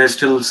I think there's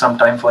still some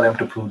time for them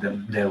to prove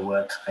their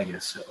worth, I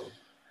guess. So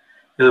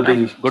it'll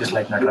be just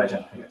like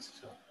Natarajan, I guess.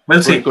 So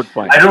we'll see. Good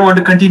point. I don't want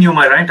to continue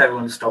my rant. I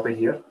want to stop it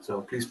here.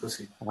 So please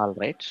proceed. All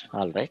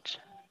right.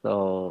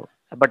 So,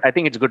 but I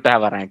think it's good to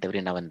have a rant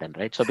every now and then,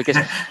 right? So, because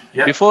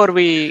before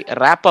we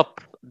wrap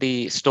up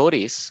the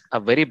stories,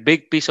 a very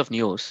big piece of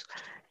news,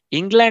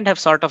 England have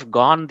sort of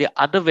gone the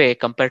other way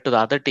compared to the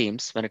other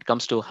teams when it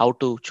comes to how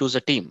to choose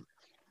a team,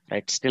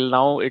 right? Still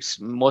now,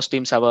 most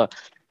teams have a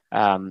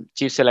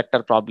chief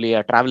selector, probably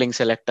a traveling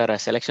selector, a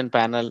selection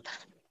panel.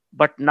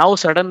 But now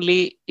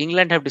suddenly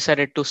England have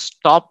decided to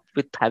stop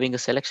with having a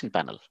selection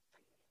panel.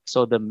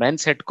 So the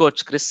men's head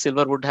coach, Chris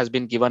Silverwood, has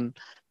been given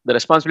the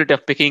responsibility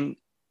of picking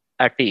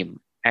a team.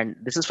 And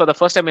this is for the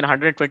first time in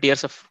 120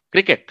 years of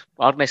cricket,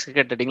 organized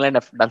cricket, that England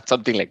have done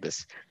something like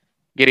this.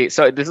 Giri,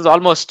 so this is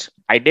almost,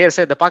 I dare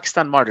say, the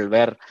Pakistan model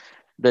where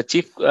the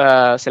chief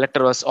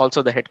selector was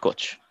also the head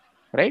coach,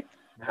 right?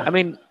 I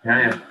mean,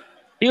 do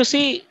you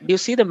see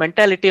the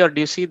mentality, or do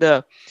you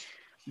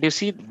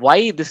see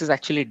why this is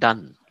actually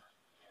done?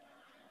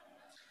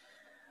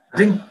 I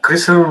think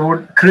Chris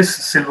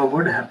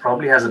Silverwood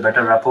probably has a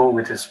better rapport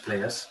with his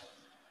players,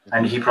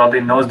 and he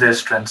probably knows their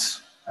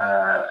strengths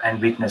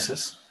and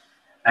weaknesses.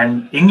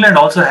 And England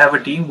also have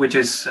a team which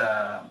is,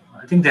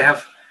 I think they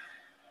have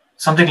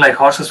something like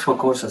horses for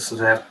courses. So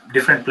they have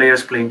different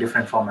players playing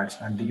different formats,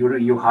 and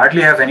you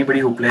hardly have anybody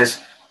who plays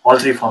all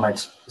three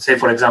formats. Say,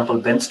 for example,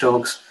 Ben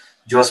Stokes,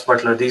 Jos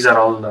Butler, these are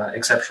all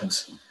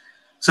exceptions.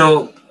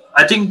 So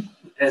I think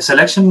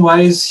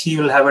selection-wise, he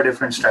will have a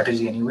different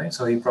strategy anyway.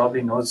 So he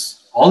probably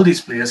knows all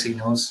these players. He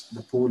knows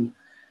the pool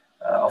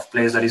of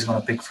players that he's going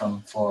to pick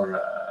from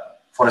for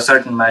a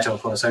certain match or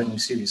for a certain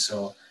series.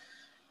 So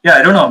yeah,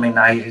 I don't know. I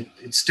mean,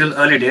 it's still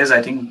early days.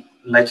 I think,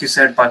 like you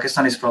said,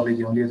 Pakistan is probably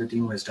the only other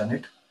team who has done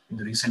it in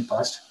the recent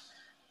past.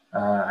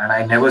 And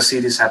I never see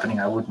this happening.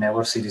 I would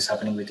never see this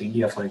happening with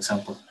India, for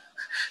example.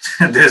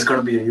 There's going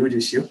to be a huge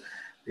issue.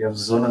 We have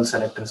zonal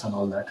selectors and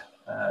all that.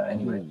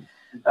 Anyway.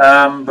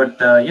 I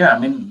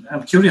mean,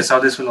 I'm curious how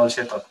this will all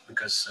shape up,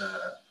 because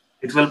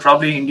it will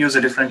probably induce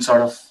a different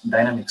sort of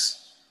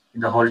dynamics in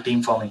the whole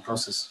team forming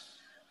process.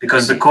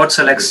 because the coach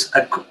selects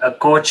a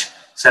coach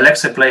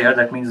selects a player.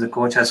 That means the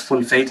coach has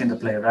full faith in the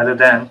player, rather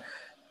than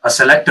a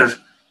selector,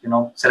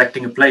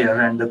 selecting a player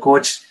and the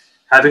coach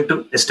having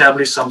to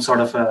establish some sort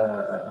of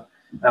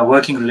a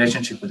working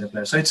relationship with the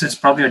player. So it's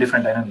probably a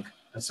different dynamic.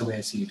 That's the way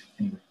I see it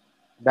anyway.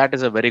 That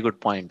is a very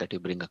good point that you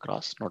bring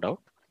across, no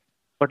doubt.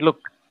 But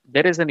look,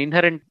 there is an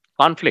inherent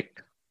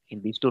conflict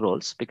in these two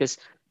roles, because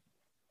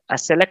a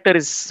selector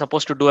is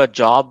supposed to do a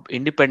job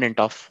independent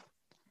of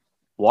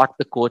what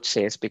the coach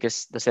says,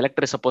 because the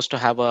selector is supposed to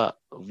have a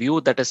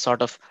view that is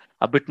sort of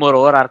a bit more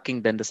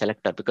overarching than the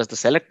selector, because the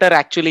selector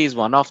actually is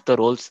one of the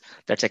roles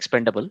that's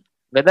expendable.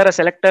 Whether a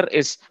selector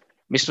is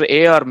Mr.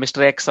 A or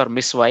Mr. X or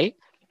Miss Y,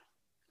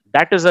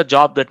 that is a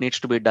job that needs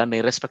to be done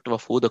irrespective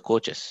of who the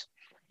coach is.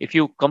 If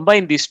you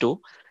combine these two,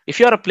 if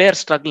you're a player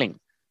struggling,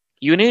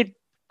 you need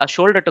a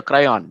shoulder to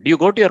cry on. Do you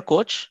go to your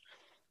coach?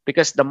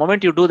 Because the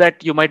moment you do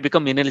that, you might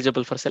become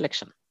ineligible for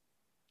selection.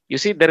 You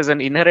see, there is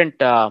an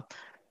inherent, at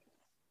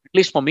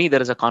least for me,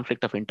 there is a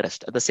conflict of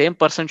interest. The same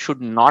person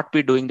should not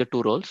be doing the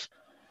two roles.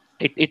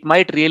 It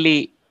might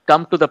really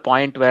come to the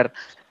point where,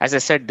 as I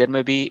said, there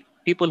may be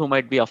people who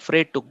might be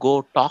afraid to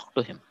go talk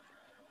to him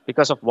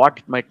because of what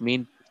it might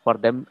mean for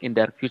them in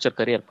their future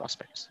career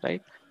prospects,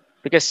 right?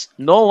 Because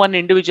no one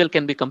individual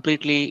can be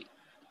completely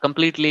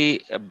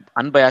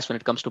unbiased when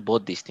it comes to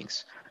both these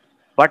things.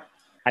 But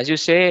as you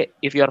say,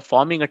 if you are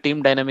forming a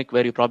team dynamic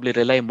where you probably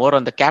rely more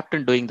on the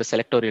captain doing the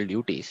selectorial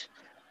duties,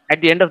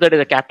 at the end of the day,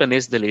 the captain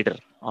is the leader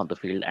on the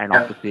field and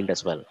off the field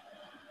as well.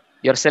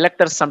 Your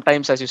selectors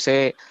sometimes, as you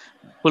say,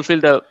 fulfill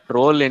the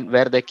role in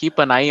where they keep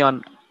an eye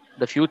on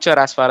the future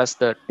as far as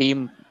the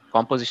team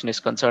composition is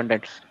concerned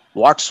and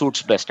what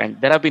suits best. And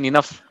there have been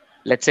enough,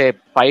 let's say,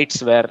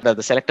 fights where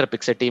the selector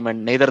picks a team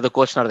and neither the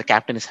coach nor the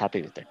captain is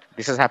happy with it.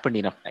 This has happened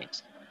enough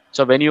times.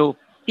 So when you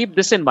keep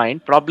this in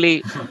mind,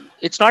 probably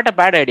it's not a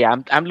bad idea.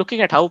 I'm looking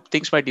at how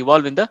things might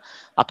evolve in the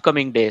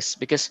upcoming days,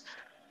 because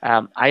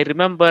I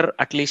remember,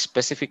 at least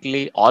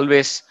specifically,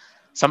 always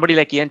somebody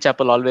like Ian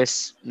Chappell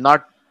always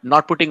not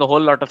putting a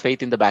whole lot of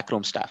faith in the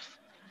backroom staff.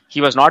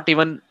 He was not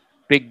even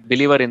big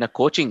believer in a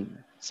coaching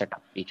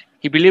setup.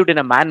 He believed in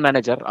a man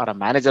manager or a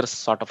manager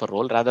sort of a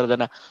role rather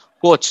than a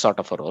coach sort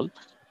of a role.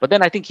 But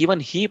then I think even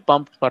he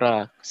pumped for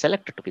a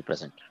selector to be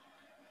present,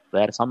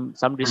 where some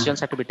decisions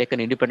have to be taken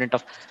independent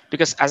of,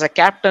 because as a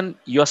captain,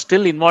 you're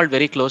still involved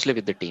very closely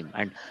with the team.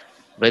 And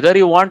whether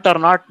you want or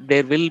not,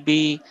 there will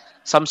be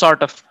some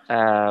sort of,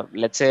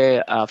 let's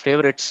say,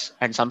 favorites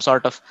and some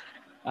sort of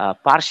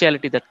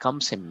partiality that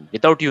comes in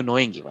without you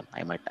knowing even.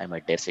 I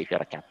might dare say, if you're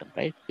a captain,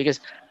 right? Because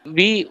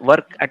we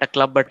work at a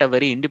club at a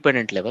very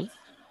independent level,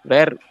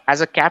 where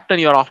as a captain,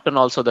 you're often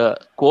also the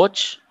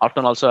coach,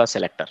 often also a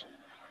selector.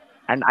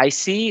 And I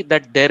see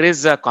that there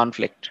is a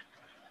conflict.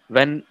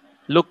 When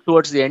look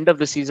towards the end of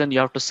the season, you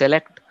have to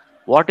select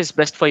what is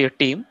best for your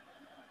team,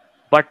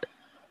 but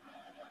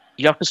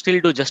you have to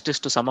still do justice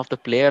to some of the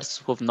players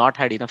who have not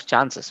had enough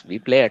chances. We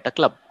play at a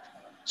club.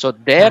 So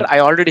there, I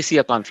already see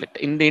a conflict.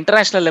 In the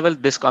international level,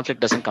 this conflict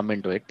doesn't come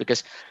into it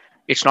because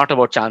it's not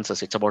about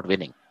chances, it's about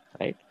winning,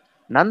 right?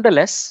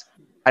 Nonetheless,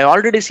 I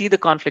already see the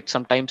conflict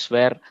sometimes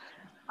where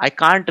I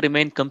can't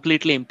remain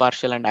completely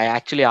impartial and I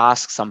actually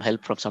ask some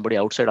help from somebody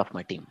outside of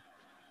my team.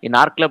 In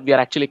our club, we are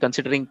actually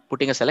considering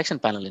putting a selection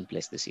panel in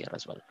place this year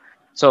as well.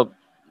 So,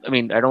 I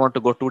mean, I don't want to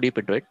go too deep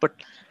into it, but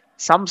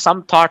some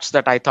thoughts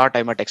that I thought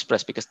I might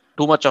express, because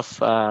too much of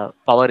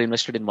power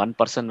invested in one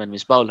person when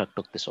Misbah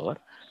took this over.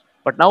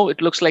 But now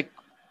it looks like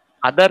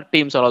other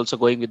teams are also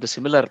going with the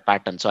similar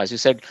pattern. So as you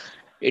said,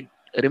 it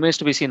remains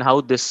to be seen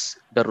how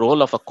the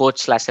role of a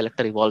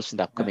coach/selector evolves in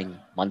the upcoming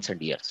months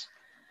and years,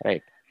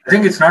 right? I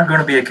think it's not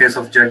going to be a case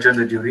of judge and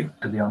the jury,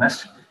 to be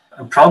honest.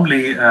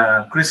 Probably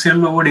Chris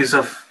Silverwood is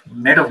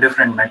made of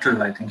different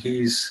metal. I think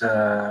he's,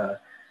 the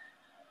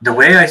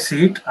way I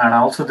see it, and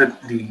also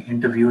the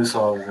interviews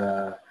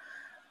or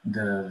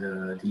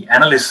the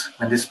analysts,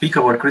 when they speak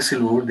about Chris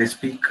Silverwood, they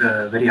speak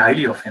very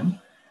highly of him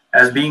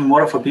as being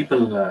more of a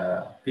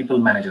people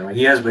manager.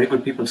 He has very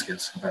good people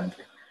skills,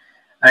 apparently.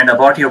 And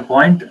about your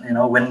point,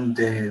 when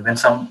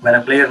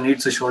a player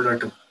needs a shoulder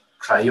to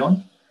cry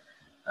on,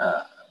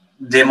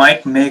 they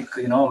might make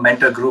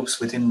mentor groups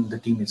within the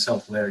team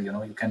itself, where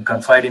you can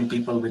confide in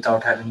people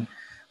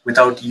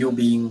without you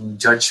being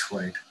judged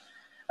for it.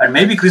 And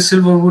maybe Chris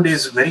Silverwood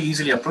is very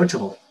easily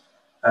approachable.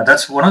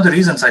 That's one of the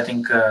reasons I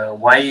think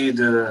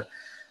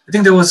I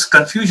think there was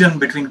confusion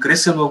between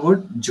Chris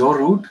Silverwood, Joe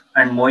Root,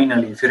 and Moeen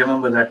Ali. If you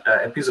remember that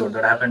episode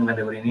that happened when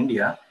they were in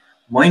India,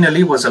 Moeen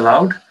Ali was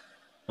allowed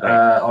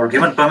or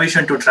given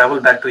permission to travel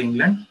back to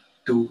England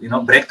to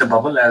break the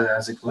bubble,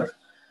 as it were.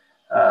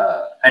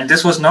 And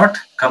this was not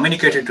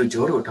communicated to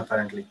Joe Root,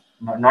 apparently,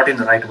 not in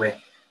the right way.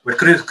 But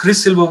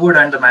Chris Silverwood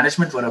and the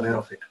management were aware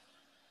of it.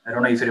 I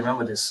don't know if you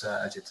remember this,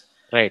 Ajit.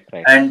 Right.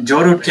 And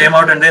Joe Root came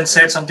out and then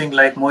said something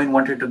like, Moeen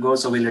wanted to go,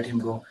 so we let him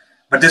go.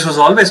 But this was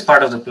always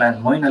part of the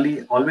plan. Moeen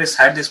Ali always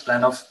had this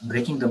plan of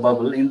breaking the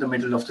bubble in the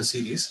middle of the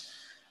series,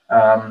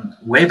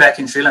 way back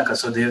in Sri Lanka.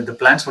 So the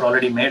plans were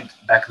already made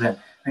back then.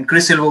 And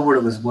Chris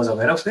Silverwood was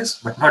aware of this,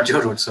 but not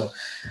Joe Root.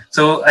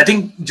 So I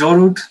think Joe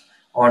Root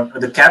or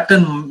the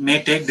captain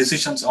may take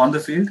decisions on the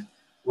field,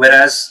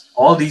 whereas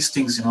all these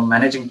things,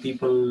 managing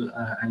people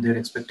and their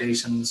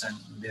expectations and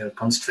their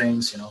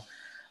constraints,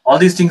 all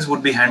these things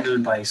would be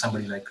handled by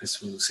somebody like Chris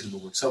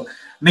Silverwood. So,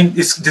 I mean,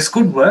 this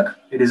could work.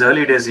 It is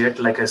early days yet,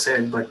 like I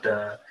said, but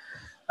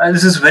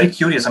this is very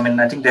curious. I mean,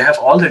 I think they have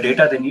all the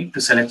data they need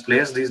to select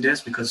players these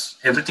days because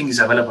everything is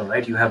available,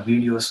 right? You have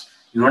videos.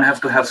 You don't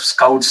have to have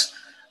scouts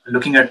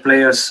looking at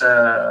players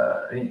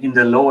in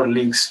the lower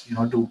leagues,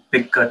 to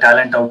pick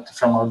talent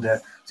out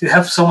there. So you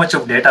have so much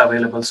of data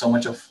available, so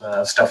much of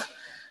stuff.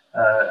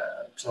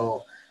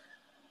 So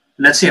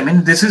let's see. I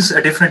mean, this is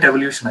a different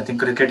evolution. I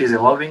think cricket is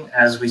evolving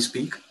as we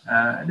speak,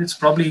 and it's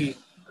probably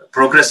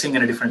progressing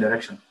in a different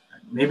direction.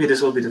 Maybe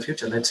this will be the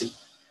future. Let's see.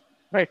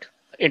 Right.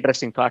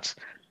 Interesting thoughts.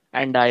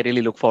 And I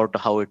really look forward to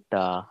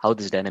how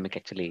this dynamic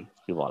actually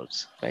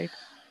evolves, right?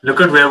 Look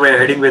at where we're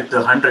heading with the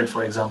 100,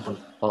 for example.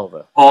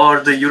 Or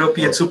the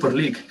European Super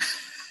League.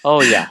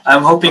 Oh, yeah.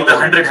 I'm hoping the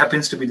 100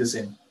 happens to be the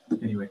same.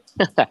 Anyway.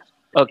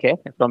 Okay.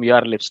 From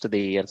your lips to the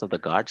ears of the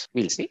gods.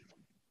 We'll see.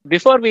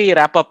 Before we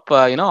wrap up,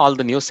 all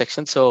the news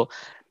sections. So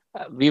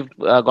we've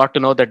got to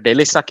know that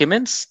Delisa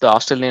Kimmins, the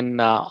Australian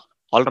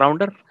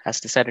all-rounder, has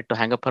decided to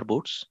hang up her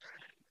boots.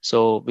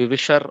 So we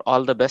wish her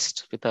all the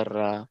best with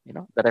her,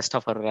 the rest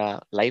of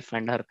her life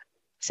and her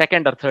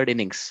second or third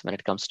innings when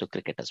it comes to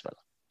cricket as well.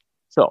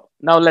 So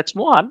now let's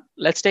move on.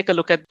 Let's take a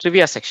look at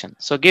trivia section.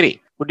 So Giri,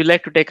 would you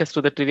like to take us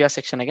through the trivia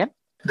section again?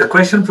 The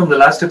question from the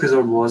last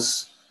episode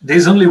was,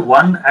 there's only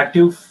one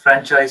active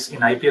franchise in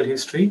IPL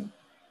history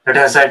that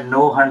has had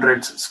no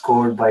hundreds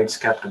scored by its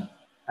captain.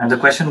 And the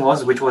question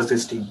was, which was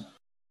this team?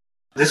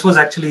 This was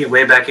actually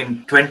way back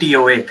in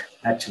 2008,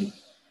 actually.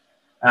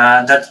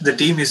 That the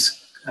team is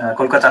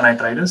Kolkata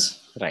Knight Riders.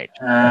 Right.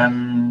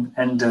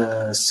 And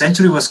the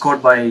century was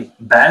scored by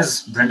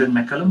Brendan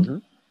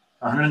McCullum.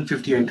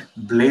 158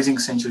 blazing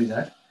century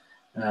there.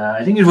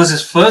 I think it was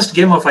his first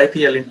game of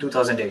IPL in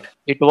 2008.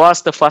 It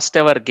was the first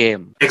ever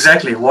game.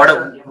 Exactly.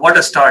 What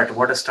a start.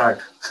 What a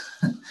start.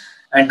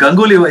 And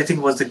Ganguly, I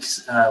think, was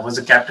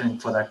the captain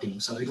for that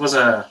team. So it was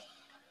I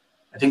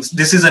think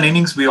this is an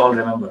innings we all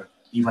remember,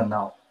 even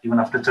now, even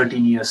after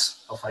 13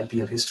 years of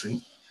IPL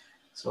history.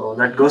 So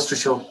that goes to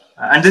show.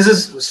 And this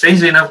is,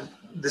 strangely enough,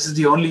 this is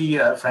the only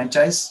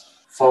franchise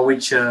for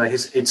which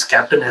its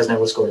captain has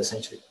never scored a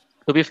century.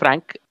 To be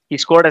frank, he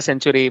scored a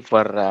century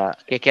for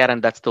KKR,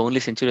 and that's the only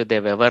century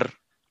they've ever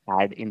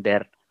had in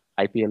their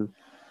IPL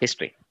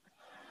history.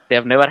 They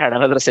have never had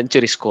another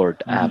century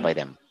scored by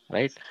them,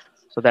 right?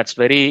 So that's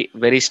very,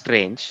 very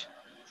strange.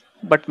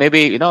 But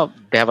maybe,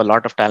 they have a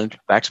lot of talented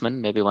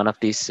batsmen. Maybe one of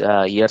these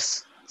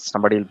years,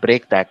 somebody will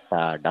break that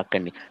duck,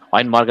 and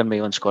Owen Morgan may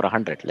even score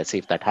 100. Let's see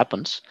if that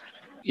happens.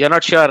 You're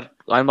not sure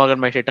Owen Morgan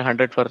might hit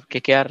 100 for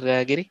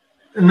KKR, Giri?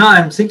 No,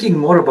 I'm thinking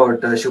more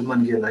about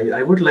Shubman Gill.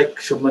 I would like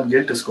Shubman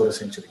Gill to score a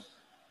century.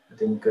 I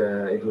think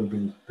it will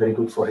be very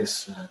good for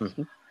his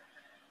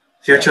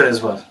future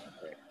as well.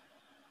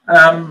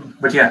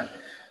 But yeah,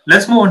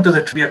 let's move on to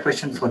the trivia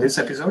question for this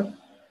episode.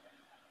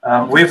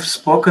 We've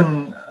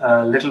spoken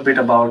a little bit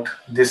about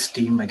this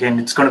team. Again,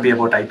 it's going to be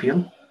about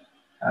IPL.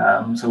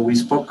 So we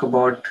spoke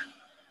about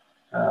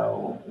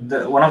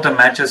one of the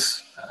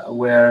matches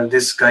where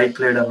this guy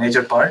played a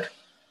major part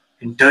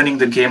in turning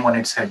the game on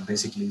its head,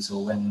 basically. So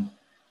when,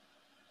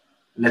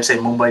 let's say,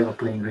 Mumbai were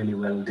playing really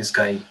well, this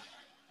guy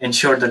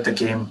ensured that the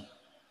game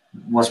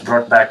was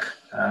brought back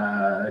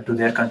to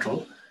their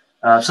control.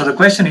 So the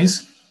question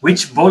is,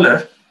 which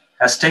bowler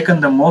has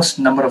taken the most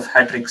number of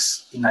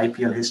hat-tricks in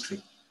IPL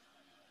history?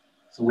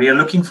 So we are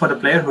looking for the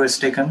player who has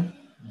taken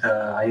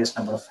the highest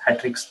number of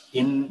hat-tricks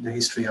in the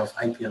history of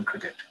IPL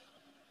cricket.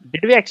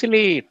 Did we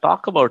actually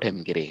talk about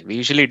him, Giri? We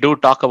usually do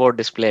talk about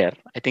this player.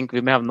 I think we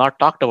may have not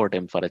talked about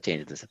him for a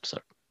change this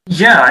episode.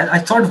 Yeah, I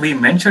thought we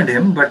mentioned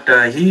him, but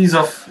he's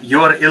of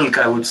your ilk,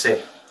 I would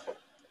say.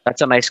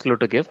 That's a nice clue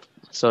to give.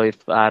 So if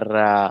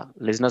our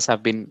listeners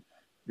have been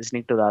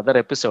listening to the other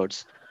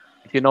episodes,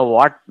 if you know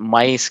what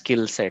my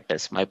skill set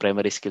is, my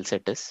primary skill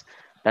set is,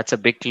 that's a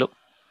big clue.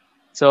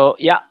 So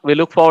yeah, we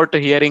look forward to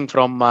hearing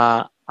from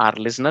our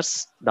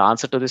listeners the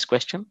answer to this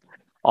question,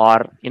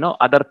 or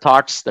other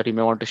thoughts that you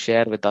may want to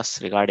share with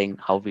us regarding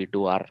how we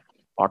do our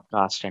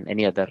podcast and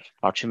any other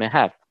thoughts you may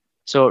have.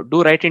 So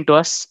do write into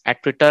us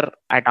at Twitter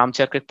at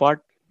Armchair Cricket Pod.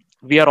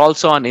 We are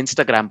also on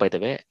Instagram, by the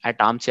way, at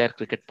Armchair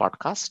Cricket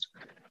Podcast.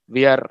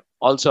 We are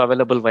also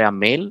available via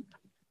mail,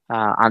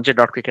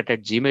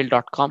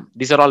 armchair.cricket@gmail.com.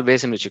 These are all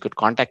ways in which you could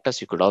contact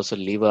us. You could also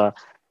leave a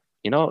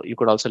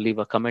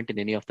comment in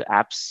any of the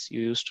apps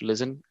you use to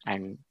listen,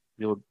 and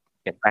we would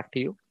get back to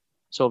you.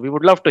 So we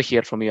would love to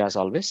hear from you as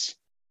always.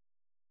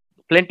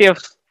 Plenty of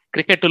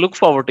cricket to look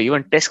forward to,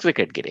 even Test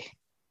cricket, Giri.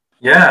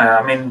 Yeah,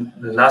 I mean,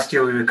 last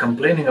year we were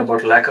complaining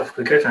about lack of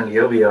cricket, and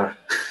here we are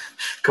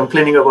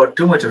complaining about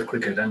too much of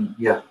cricket. And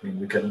yeah, I mean,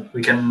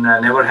 we can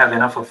never have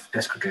enough of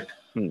Test cricket.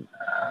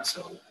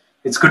 So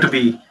it's good to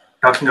be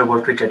talking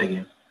about cricket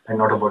again and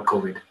not about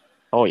COVID.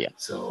 Oh yeah,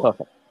 so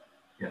perfect.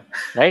 Yeah,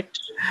 right.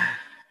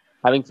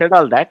 Having said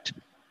all that,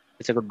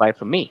 it's a goodbye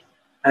from me.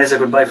 And it's a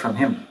goodbye from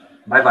him.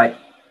 Bye-bye.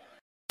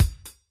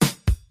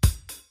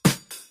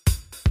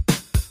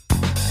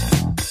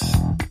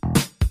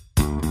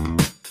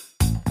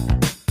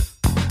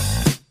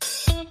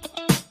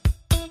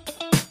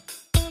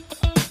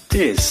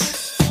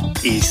 This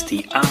is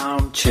the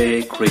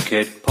Armchair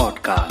Cricket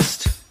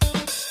Podcast.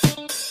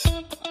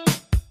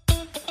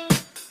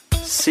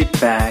 Sit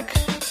back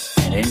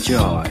and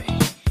enjoy.